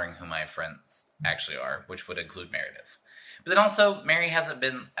I'm wondering who my friends actually are, which would include Meredith. But then also, Mary hasn't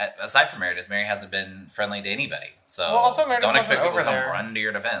been, aside from Meredith, Mary hasn't been friendly to anybody. So well, also Meredith don't expect people over to come there. run to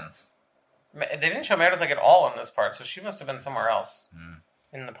your defense. They didn't show Meredith like at all in this part, so she must have been somewhere else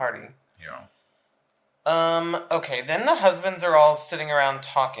in the party. Yeah. Okay, then the husbands are all sitting around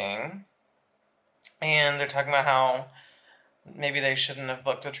talking, and they're talking about how maybe they shouldn't have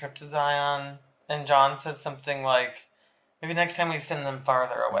booked a trip to Zion, and John says something like, maybe next time we send them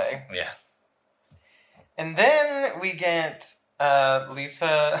farther away. Yeah. And then we get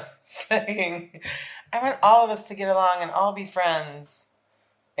Lisa saying, I want all of us to get along and all be friends.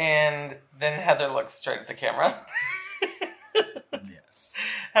 And then Heather looks straight at the camera. Yes.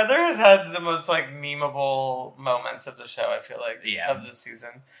 Heather has had the most, like, memeable moments of the show, I feel like, of this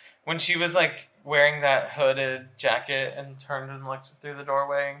season. When she was, like, wearing that hooded jacket and turned and looked through the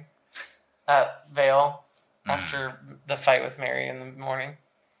doorway at Vale after the fight with Mary in the morning.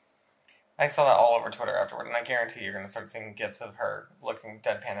 I saw that all over Twitter afterward, and I guarantee you're going to start seeing gifs of her looking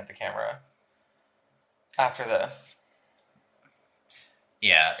deadpan at the camera after this.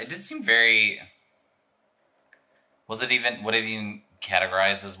 Yeah, it did seem very... would it even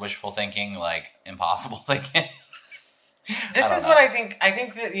categorize as wishful thinking, like impossible thinking? This is what I think. I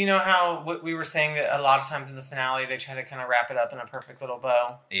think that, you know how what we were saying that a lot of times in the finale they try to kind of wrap it up in a perfect little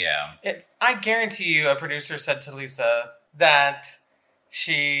bow. Yeah. I guarantee you a producer said to Lisa that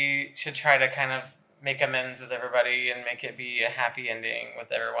she should try to kind of make amends with everybody and make it be a happy ending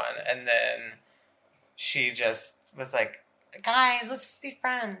with everyone. And then she just was like, guys, let's just be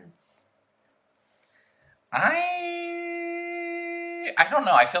friends. I don't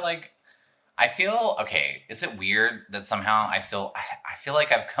know. I feel okay. Is it weird that somehow I feel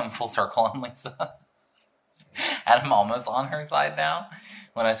like I've come full circle on Lisa? And I'm almost on her side now.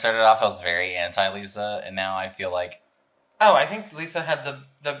 When I started off, I was very anti-Lisa, and now I feel like... Oh, I think Lisa had the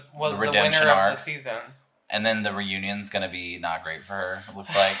winner of the season. And then the reunion's going to be not great for her, it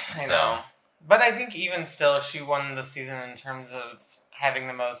looks like. I know. But I think even still, she won the season in terms of having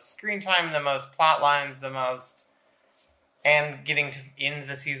the most screen time, the most plot lines, and getting to end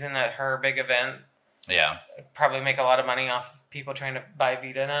the season at her big event. Yeah. Probably make a lot of money off of people trying to buy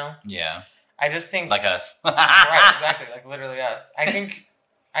Vita now. Yeah. I just think... Like us. Right, exactly. Like literally us. I think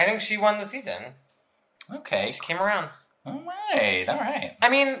she won the season. Okay. She came around. All right. I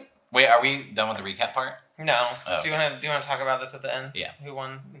mean... Wait, are we done with the recap part? No. Oh. Do you want to talk about this at the end? Yeah. Who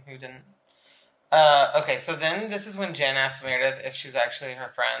won, who didn't? Okay, so then this is when Jen asks Meredith if she's actually her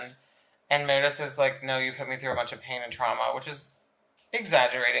friend. And Meredith is like, no, you put me through a bunch of pain and trauma, which is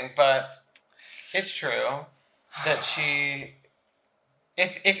exaggerating, but it's true that she...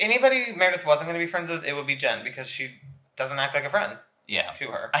 If anybody Meredith wasn't going to be friends with, it would be Jen, because she doesn't act like a friend. Yeah. To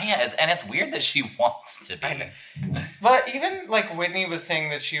her. Yeah, it's weird that she wants to be. I know. But even, like, Whitney was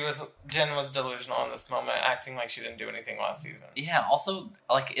saying that Jen was delusional in this moment, acting like she didn't do anything last season. Yeah, also,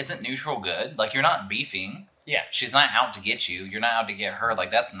 like, isn't neutral good? Like, you're not beefing. Yeah. She's not out to get you. You're not out to get her. Like,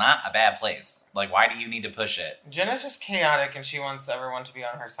 that's not a bad place. Like, why do you need to push it? Jen is just chaotic, and she wants everyone to be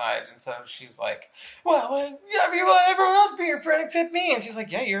on her side. And so she's like, well, everyone else be your friend except me. And she's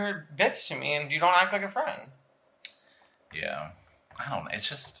like, yeah, you're a bitch to me, and you don't act like a friend. Yeah. I don't know. It's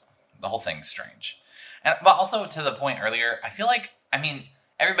just, the whole thing's strange. But also, to the point earlier, I feel like, I mean,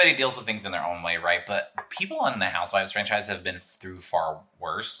 everybody deals with things in their own way, right? But people in the Housewives franchise have been through far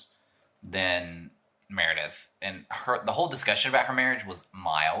worse than Meredith. And the whole discussion about her marriage was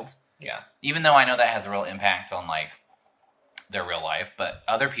mild. Yeah. Even though I know that has a real impact on, like, their real life, but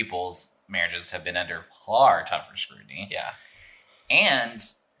other people's marriages have been under far tougher scrutiny. Yeah. And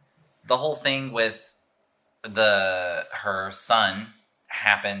the whole thing with her son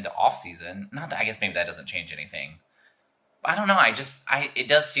happened off season. Not that, I guess maybe that doesn't change anything. I don't know. It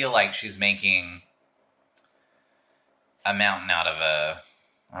does feel like she's making a mountain out of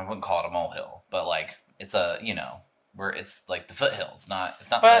I wouldn't call it a molehill, but like it's a, where it's like the foothills, it's not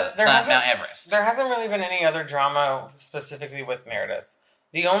Mount Everest. There hasn't really been any other drama specifically with Meredith.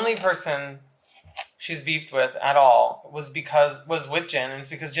 The only person she's beefed with at all was with Jen, and it's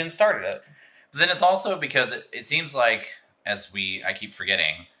because Jen started it. But then it's also because it seems like, I keep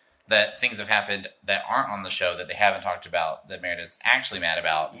forgetting, that things have happened that aren't on the show that they haven't talked about that Meredith's actually mad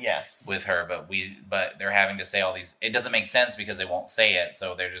about. Yes. With her, but they're having to say all these. It doesn't make sense because they won't say it,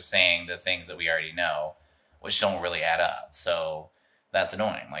 so they're just saying the things that we already know, which don't really add up. So that's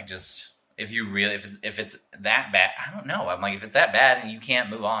annoying. Like, just if it's that bad, I don't know. I'm like, if it's that bad and you can't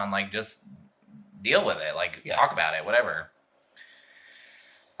move on, like, just deal with it. Like, talk about it, whatever.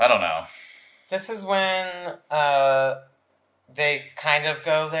 I don't know. This is when they kind of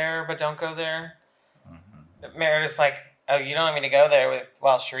go there, but don't go there. Mm-hmm. Meredith's like, oh, you don't want me to go there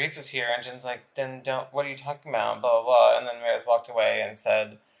while Sharif is here. And Jen's like, then don't, what are you talking about? Blah, blah, blah. And then Meredith walked away and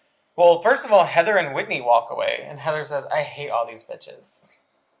said, well, first of all, Heather and Whitney walk away. And Heather says, I hate all these bitches.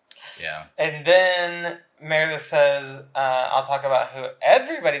 Yeah. And then Meredith says, I'll talk about who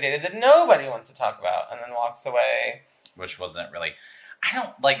everybody dated that nobody wants to talk about. And then walks away. Which wasn't really, I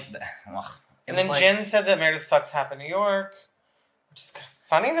don't like, and then Jen said that Meredith fucks half of New York. Which is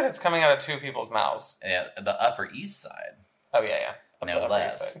funny that it's coming out of two people's mouths. Yeah, the Upper East Side. Oh, yeah. No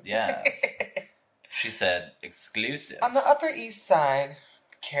less. Yes. She said, exclusive. On the Upper East Side,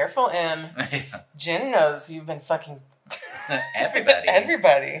 careful, M. Yeah. Jen knows you've been fucking... Everybody.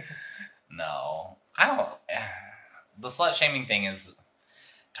 Everybody. No. I don't... The slut-shaming thing is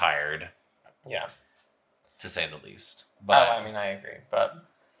tired. Yeah. To say the least. But, I mean, I agree, but...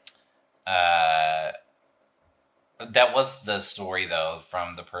 That was the story, though,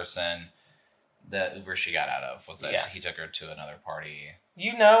 from the person, the Uber she got out of, was that he took her to another party.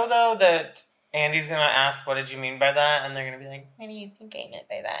 You know, though, that Andy's going to ask, what did you mean by that? And they're going to be like, what do you think I meant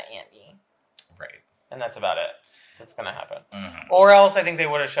by that, Andy? Right. And that's about it. That's going to happen. Mm-hmm. Or else I think they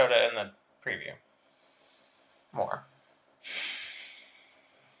would have showed it in the preview. More.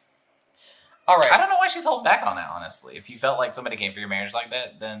 All right. I don't know why she's holding back on it, honestly. If you felt like somebody came for your marriage like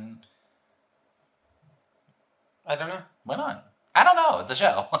that, then... I don't know. Why not? I don't know. It's a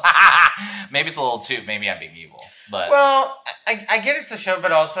show. Maybe it's a little too... Maybe I'm being evil. But well, I get it's a show,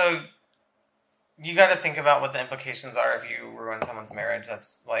 but also you got to think about what the implications are if you ruin someone's marriage.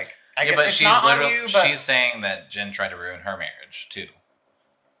 That's like... but she's not on you, but... She's saying that Jen tried to ruin her marriage, too.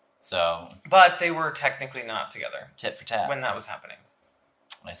 So... But they were technically not together. Tit for tat. When that was happening.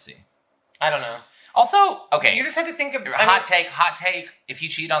 I see. I don't know. Also, okay. You just have to think of... Hot take. If you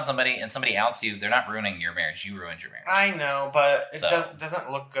cheat on somebody and somebody outs you, they're not ruining your marriage. You ruined your marriage. I know, but it doesn't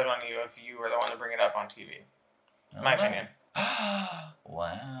look good on you if you were the one to bring it up on TV. My opinion.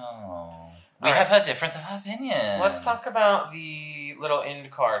 Wow. We have a difference of opinion. Let's talk about the little end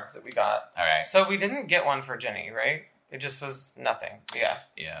cards that we got. All right. So we didn't get one for Jenny, right? It just was nothing. Yeah.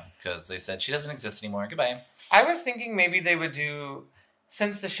 Yeah, because they said she doesn't exist anymore. Goodbye. I was thinking maybe they would do...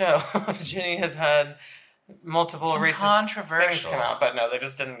 Since the show, Jenny has had multiple racist things come out, but no, they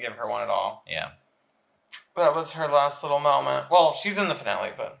just didn't give her one at all. Yeah. That was her last little moment. Well, she's in the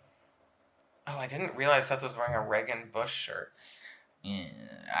finale, but... Oh, I didn't realize Seth was wearing a Reagan Bush shirt. Yeah,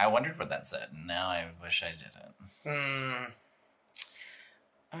 I wondered what that said. Now I wish I didn't.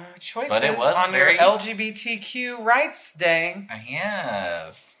 Choices on your LGBTQ rights day.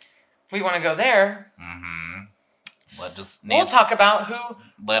 Yes. If we want to go there... Mm-hmm. We'll talk about who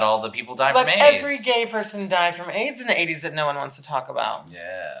let all the people die from AIDS. Let every gay person die from AIDS in the 80s that no one wants to talk about.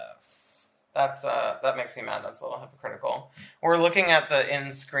 Yes. That makes me mad. That's a little hypocritical. We're looking at the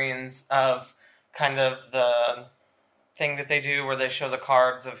end screens of kind of the thing that they do where they show the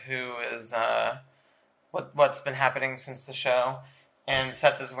cards of who is what's been happening since the show. And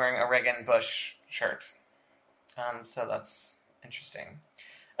Seth is wearing a Reagan Bush shirt. So that's interesting.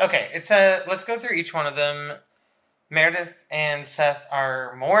 Okay, let's go through each one of them. Meredith and Seth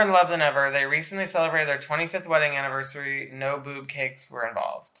are more in love than ever. They recently celebrated their 25th wedding anniversary. No boob cakes were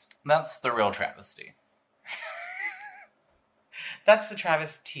involved. That's the real travesty. That's the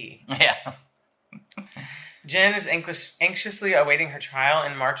travesty. Yeah. Jen is anxiously awaiting her trial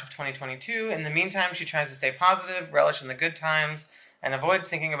in March of 2022. In the meantime, she tries to stay positive, relish in the good times, and avoids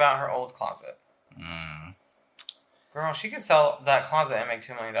thinking about her old closet. Girl, she could sell that closet and make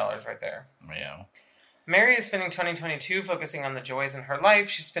 $2 million right there. Yeah. Mary is spending 2022 focusing on the joys in her life.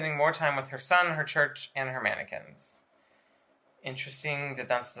 She's spending more time with her son, her church, and her mannequins. Interesting that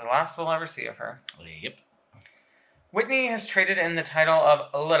that's the last we'll ever see of her. Yep. Whitney has traded in the title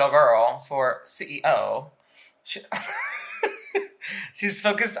of Little Girl for CEO. She's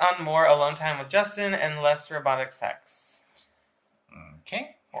focused on more alone time with Justin and less robotic sex.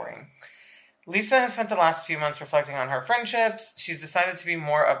 Okay. Boring. Lisa has spent the last few months reflecting on her friendships. She's decided to be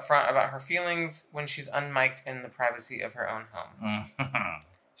more upfront about her feelings when she's unmiked in the privacy of her own home.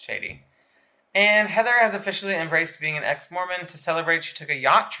 Shady. And Heather has officially embraced being an ex-Mormon. To celebrate, she took a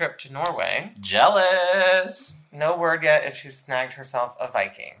yacht trip to Norway. Jealous. No word yet if she's snagged herself a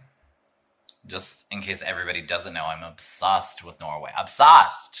Viking. Just in case everybody doesn't know, I'm obsessed with Norway.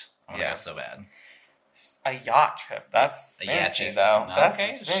 Obsessed! I want to go so bad. A yacht trip. That's fancy, though.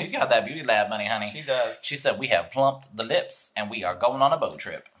 Okay, she got that beauty lab money, honey. She does. She said, we have plumped the lips, and we are going on a boat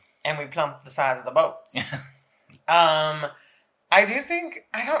trip. And we plumped the size of the boats. I do think,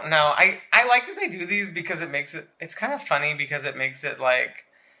 I don't know, I like that they do these because it makes it, it's kind of funny because it makes it like,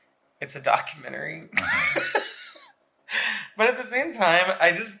 it's a documentary. But at the same time,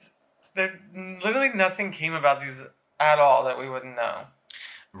 literally nothing came about these at all that we wouldn't know.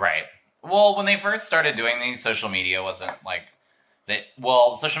 Right. Well, when they first started doing these, social media wasn't like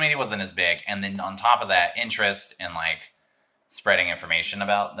social media wasn't as big, and then on top of that, interest in like spreading information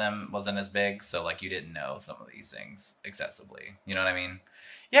about them wasn't as big, so like you didn't know some of these things accessibly. You know what I mean?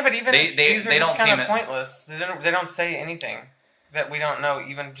 Yeah, but even these are just kind of pointless. They don't say anything that we don't know,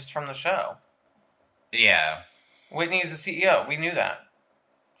 even just from the show. Yeah. Whitney's the CEO. We knew that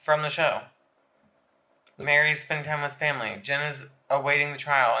from the show. Mary's spending time with family. Jen is awaiting the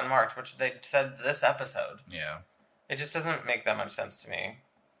trial in March, which they said this episode. Yeah. It just doesn't make that much sense to me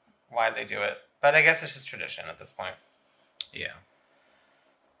why they do it. But I guess it's just tradition at this point. Yeah.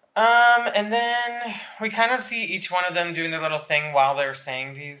 And then we kind of see each one of them doing their little thing while they're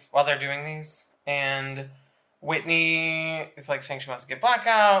doing these. And Whitney is like saying she wants to get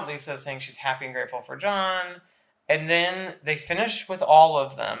blackout. Lisa's saying she's happy and grateful for John. And then they finish with all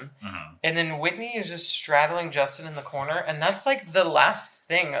of them. Mm-hmm. And then Whitney is just straddling Justin in the corner. And that's like the last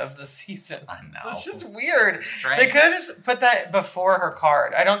thing of the season. I know. It's just weird. Strange. They could have just put that before her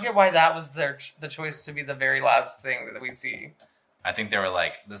card. I don't get why that was the choice to be the very last thing that we see. I think they were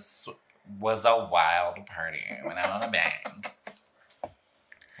like, this was a wild party. It went out on a bang.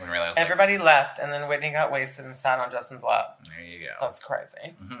 When really everybody left, and then Whitney got wasted and sat on Justin's lap. There you go. That's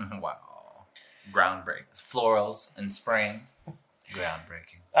crazy. Wow. Groundbreaking. Florals in spring.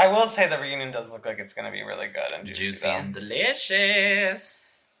 Groundbreaking. I will say the reunion does look like it's going to be really good and juicy and delicious.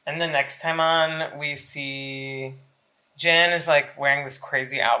 And the next time on, we see Jen is like wearing this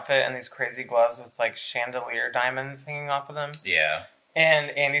crazy outfit and these crazy gloves with like chandelier diamonds hanging off of them. Yeah. And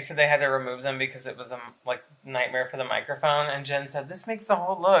Andy said they had to remove them because it was a like nightmare for the microphone. And Jen said, this makes the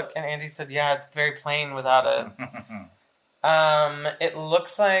whole look. And Andy said, yeah, it's very plain without it. It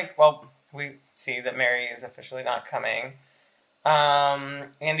looks like, well, we see that Mary is officially not coming.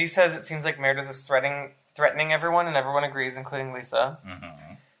 Andy says it seems like Meredith is threatening everyone, and everyone agrees, including Lisa.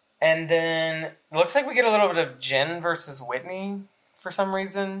 Mm-hmm. And then it looks like we get a little bit of Jen versus Whitney for some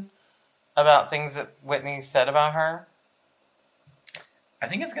reason about things that Whitney said about her. I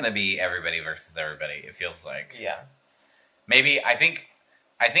think it's going to be everybody versus everybody, it feels like. Yeah. Maybe, I think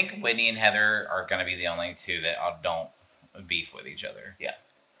Whitney and Heather are going to be the only two that don't beef with each other. Yeah.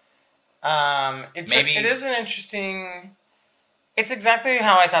 It is an interesting... It's exactly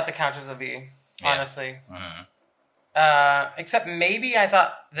how I thought the couches would be, honestly. Mm-hmm. Except maybe I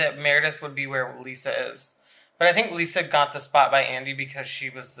thought that Meredith would be where Lisa is. But I think Lisa got the spot by Andy because she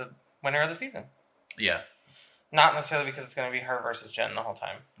was the winner of the season. Yeah. Not necessarily because it's going to be her versus Jen the whole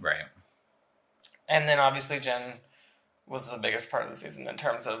time. Right. And then obviously Jen was the biggest part of the season in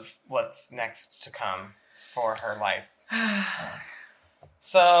terms of what's next to come for her life.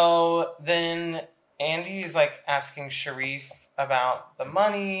 So then Andy's like asking Sharif about the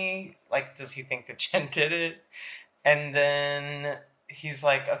money. Like, does he think that Jen did it? And then he's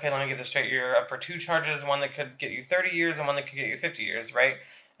like, okay, let me get this straight. You're up for 2 charges, one that could get you 30 years and one that could get you 50 years, right?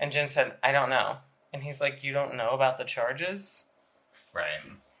 And Jen said, I don't know. And he's like, you don't know about the charges? Right.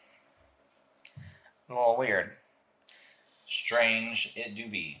 A little weird. Strange it do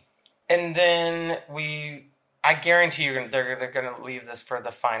be. And then I guarantee you they're going to leave this for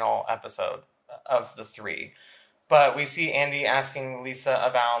the final episode of the 3. But we see Andy asking Lisa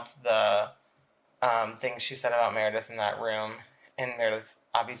about the things she said about Meredith in that room. And Meredith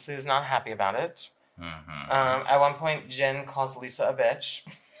obviously is not happy about it. Mm-hmm. At one point, Jen calls Lisa a bitch.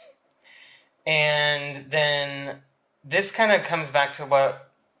 And then this kind of comes back to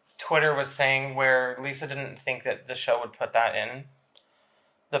Twitter was saying where Lisa didn't think that the show would put that in.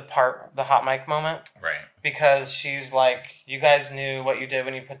 The hot mic moment. Right. Because she's like, you guys knew what you did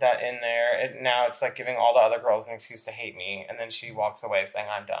when you put that in there. Now it's like giving all the other girls an excuse to hate me. And then she walks away saying,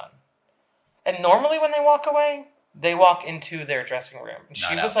 I'm done. And normally when they walk away, they walk into their dressing room. And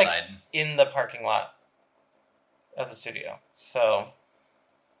she was outside. like in the parking lot of the studio. So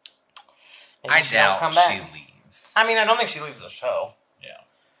I doubt she leaves. I mean, I don't think she leaves the show. Yeah.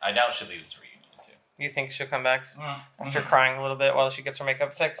 I doubt she leaves Reunion too. You think she'll come back after crying a little bit while she gets her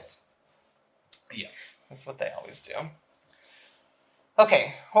makeup fixed? Yeah. That's what they always do.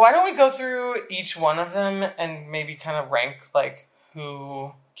 Okay, well, why don't we go through each one of them and maybe kind of rank like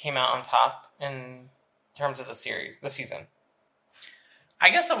who came out on top in terms of the season. I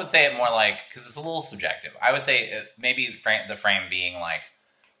guess I would say it more like, because it's a little subjective. I would say maybe the frame being like,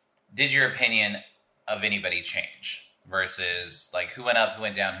 did your opinion of anybody change? Versus like who went up, who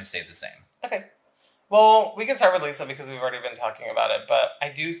went down, who stayed the same. Okay. Well, we can start with Lisa because we've already been talking about it, but I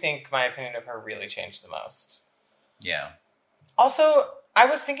do think my opinion of her really changed the most. Yeah. Also, I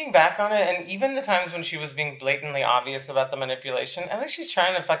was thinking back on it, and even the times when she was being blatantly obvious about the manipulation, I think she's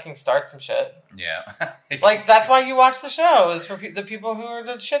trying to fucking start some shit. Yeah. Like, that's why you watch the show, is for the people who are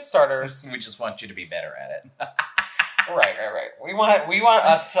the shit starters. We just want you to be better at it. Right. We want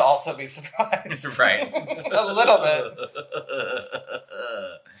us to also be surprised. Right. A little bit.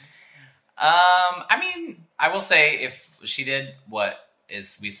 I mean, I will say if she did what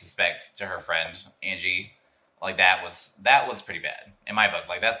we suspect to her friend Angie, like that was pretty bad in my book.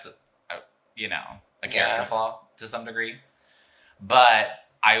 Like that's a character flaw to some degree. But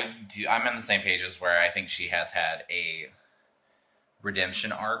I'm on the same page as where I think she has had a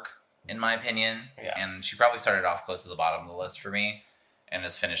redemption arc, in my opinion. Yeah. And she probably started off close to the bottom of the list for me and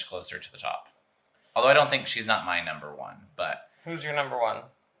has finished closer to the top. Although I don't think she's not my number one, but who's your number one?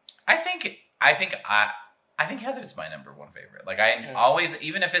 I think Heather's my number one favorite. Like I always,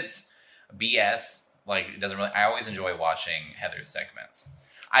 even if it's BS, like it doesn't really, I always enjoy watching Heather's segments.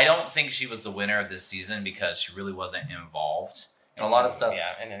 I don't think she was the winner of this season because she really wasn't involved in a lot of stuff.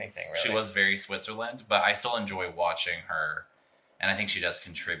 Yeah, in anything really. She was very Switzerland, but I still enjoy watching her. And I think she does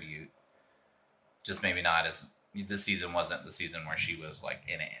contribute. Just maybe not as... This season wasn't the season where she was, like,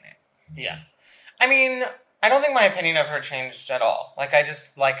 in it. Yeah. I mean, I don't think my opinion of her changed at all. Like, I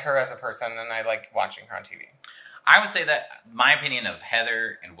just like her as a person, and I like watching her on TV. I would say that my opinion of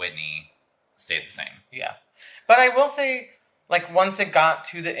Heather and Whitney stayed the same. Yeah. But I will say, like, once it got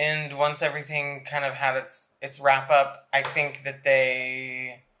to the end, once everything kind of had its wrap-up, I think that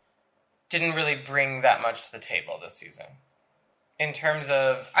they didn't really bring that much to the table this season. In terms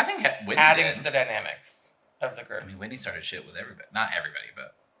of I think Whitney adding to the dynamics of the group. I mean, Whitney started shit with everybody. Not everybody,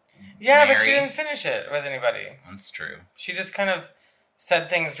 but... Yeah, Mary. but she didn't finish it with anybody. That's true. She just kind of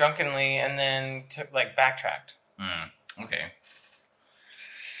said things drunkenly and then backtracked. Okay.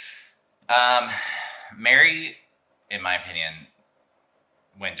 Mary, in my opinion,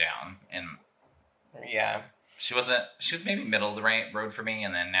 went down. And yeah. She was maybe middle of the road for me,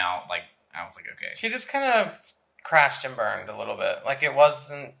 and then now, like, I was like, okay. She just kind of crashed and burned a little bit. Like, it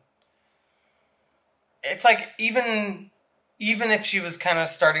wasn't... It's like, even if she was kind of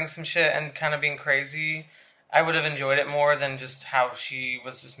starting some shit and kind of being crazy, I would have enjoyed it more than just how she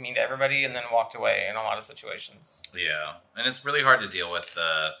was just mean to everybody and then walked away in a lot of situations. Yeah. And it's really hard to deal with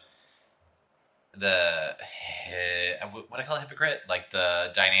what I call it, hypocrite? Like,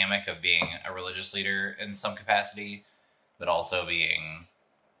 the dynamic of being a religious leader in some capacity, but also being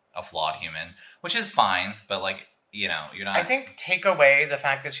a flawed human, which is fine, but, like, you're not... I think take away the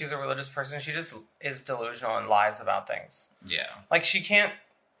fact that she's a religious person, she just is delusional and lies about things. Yeah. Like, she can't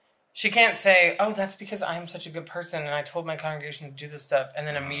say, oh, that's because I'm such a good person and I told my congregation to do this stuff, and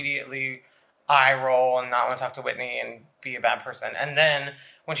then immediately eye roll and not want to talk to Whitney and be a bad person. And then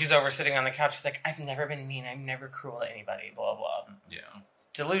when she's over sitting on the couch, she's like, I've never been mean, I'm never cruel to anybody, blah, blah. Yeah.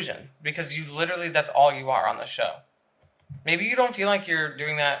 Delusion. Because you literally, that's all you are on the show. Maybe you don't feel like you're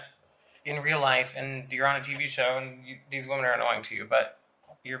doing that in real life and you're on a TV show and these women are annoying to you, but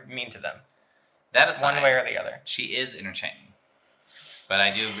you're mean to them. That is one way or the other. She is entertaining. But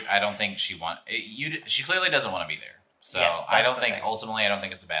I don't think she clearly doesn't want to be there. So yeah, I don't think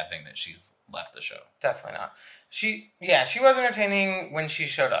it's a bad thing that she's left the show. Definitely not. She was entertaining when she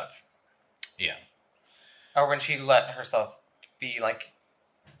showed up. Yeah. Or when she let herself be like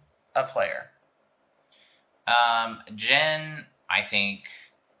a player. Jen, I think...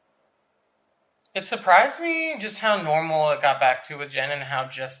 It surprised me just how normal it got back to with Jen and how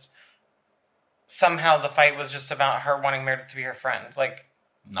just somehow the fight was just about her wanting Meredith to be her friend. Like,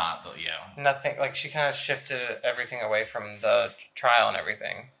 nothing, like, she kind of shifted everything away from the trial and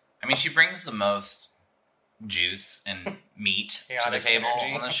everything. I mean, she brings the most juice and meat to the Chaotic table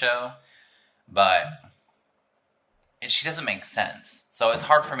energy. on the show, but she doesn't make sense. So it's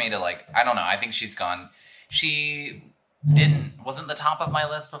hard for me to like. I don't know. I think she wasn't the top of my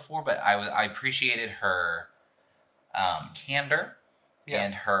list before, but I appreciated her candor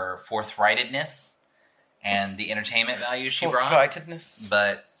and her forthrightedness and the entertainment value she brought. Forthrightedness.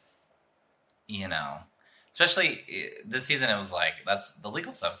 But especially this season, it was like the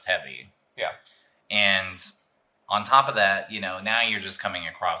legal stuff's heavy. Yeah. And on top of that, now you're just coming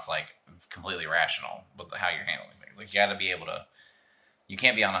across like completely rational with how you're handling things. Like you got to be able to, you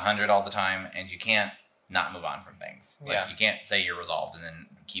can't be on 100 all the time, and you can't not move on from things. Like you can't say you're resolved and then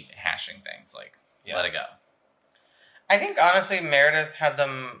keep hashing things. Like let it go. I think honestly, Meredith had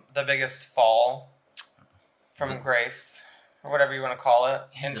the biggest fall from grace, or whatever you want to call it,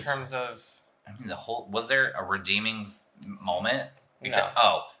 in terms of. I mean, was there a redeeming moment?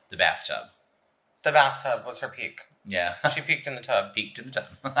 No. The bathtub. The bathtub was her peak. Yeah. She peaked in the tub. Peaked in the tub.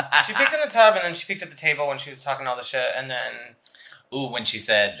 She peaked in the tub, and then she peaked at the table when she was talking all the shit, and then... Ooh, when she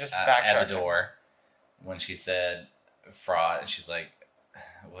said, just at the door, when she said fraud, she's like,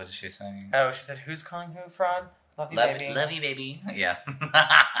 what is she saying? Oh, she said, who's calling who fraud? Love you, baby. Love you, baby. Yeah.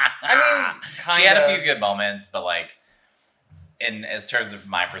 I mean, she had a few good moments, but like, in terms of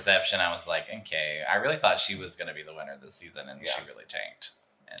my perception, I was like, okay, I really thought she was going to be the winner this season, and she really tanked,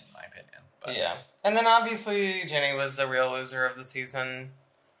 in my opinion. But. Yeah. And then obviously Jenny was the real loser of the season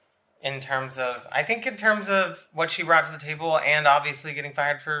in terms of what she brought to the table, and obviously getting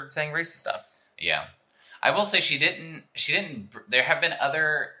fired for saying racist stuff. Yeah. I will say she didn't, there have been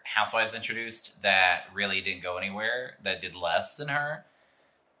other housewives introduced that really didn't go anywhere, that did less than her.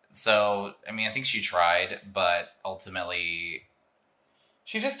 So, I mean, I think she tried, but ultimately...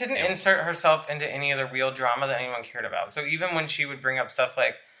 She just didn't insert herself into any of the real drama that anyone cared about. So even when she would bring up stuff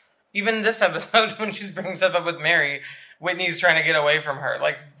like, even this episode, when she's bringing stuff up with Mary, Whitney's trying to get away from her.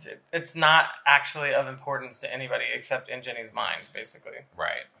 Like, it's not actually of importance to anybody except in Jenny's mind, basically.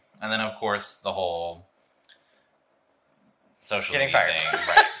 Right. And then, of course, the whole social getting media fired. thing.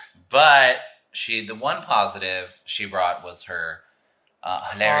 Right. But the one positive she brought was her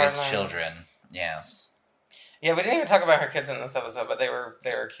hilarious children. Yes. Yeah, we didn't even talk about her kids in this episode, but they were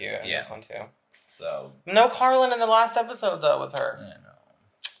cute in this one too. So no Carlin in the last episode though with her. I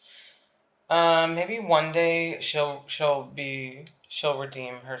know. Maybe one day she'll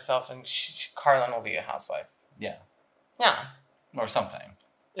redeem herself and Carlin will be a housewife. Yeah. Yeah. Or something.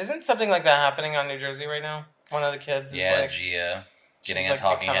 Isn't something like that happening on New Jersey right now? One of the kids is Gia getting a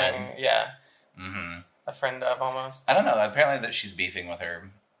talking head. Yeah. Mm-hmm. A friend of almost. I don't know. Apparently that she's beefing with her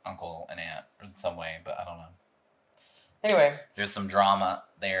uncle and aunt in some way, but I don't know. Anyway. There's some drama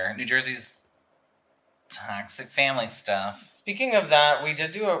there. New Jersey's toxic family stuff. Speaking of that, we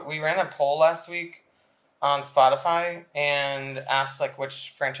ran a poll last week on Spotify and asked like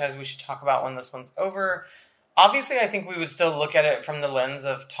which franchise we should talk about when this one's over. Obviously, I think we would still look at it from the lens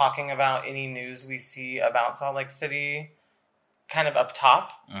of talking about any news we see about Salt Lake City kind of up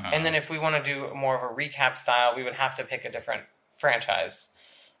top. Mm-hmm. And then if we want to do more of a recap style, we would have to pick a different franchise.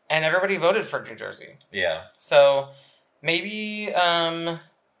 And everybody voted for New Jersey. Yeah. So maybe you can,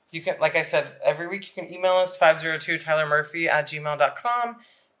 like I said, every week you can email us 502tylermurphy@gmail.com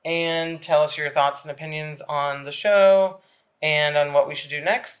and tell us your thoughts and opinions on the show and on what we should do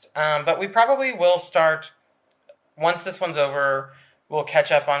next. But we probably will start, once this one's over, we'll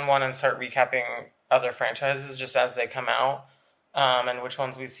catch up on one and start recapping other franchises just as they come out and which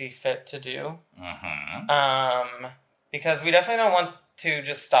ones we see fit to do. Mm-hmm. Because we definitely don't want to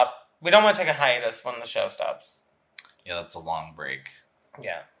just stop. We don't want to take a hiatus when the show stops. Yeah, that's a long break.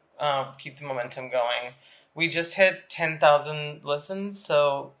 Yeah. Keep the momentum going. We just hit 10,000 listens,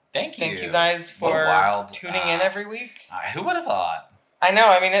 so thank you guys for tuning in every week. Who would have thought? I know.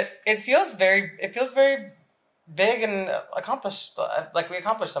 I mean, it feels very big and accomplished. Like we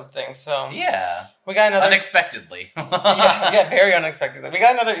accomplished something. So yeah, we got another unexpectedly. yeah, very unexpectedly. We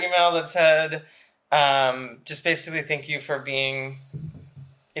got another email that said, just basically thank you for being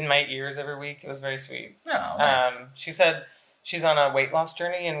in my ears every week. It was very sweet. Oh, nice. She said she's on a weight loss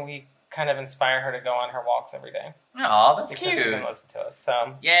journey, and we kind of inspire her to go on her walks every day. Oh, that's because cute. She can listen to us.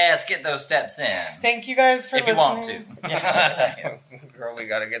 So yes, get those steps in. Thank you guys for listening. If you want to. Yeah. Girl, we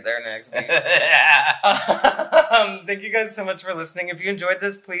got to get there next week. Thank you guys so much for listening. If you enjoyed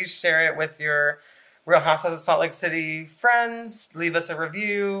this, please share it with your Real Housewives of Salt Lake City friends. Leave us a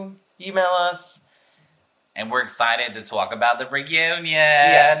review. Email us. And we're excited to talk about the reunion.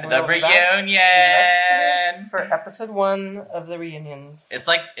 Yes, the reunion next week for episode 1 of the reunions. It's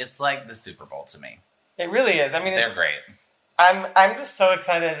like the Super Bowl to me. It really is. I mean, they're great. I'm just so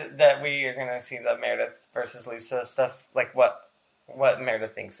excited that we are gonna see the Meredith versus Lisa stuff. Like what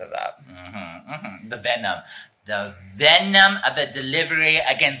Meredith thinks of that. The venom of the delivery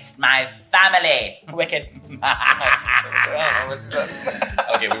against my family. Wicked. I don't know what she said.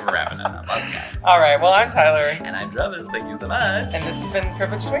 Okay, we were wrapping it up. Let's go. All right. Well, I'm Tyler, And I'm Travis. Thank you so much. and this has been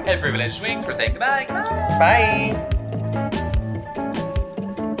Privileged Twinks. And Privileged Twinks. We're saying goodbye. Bye.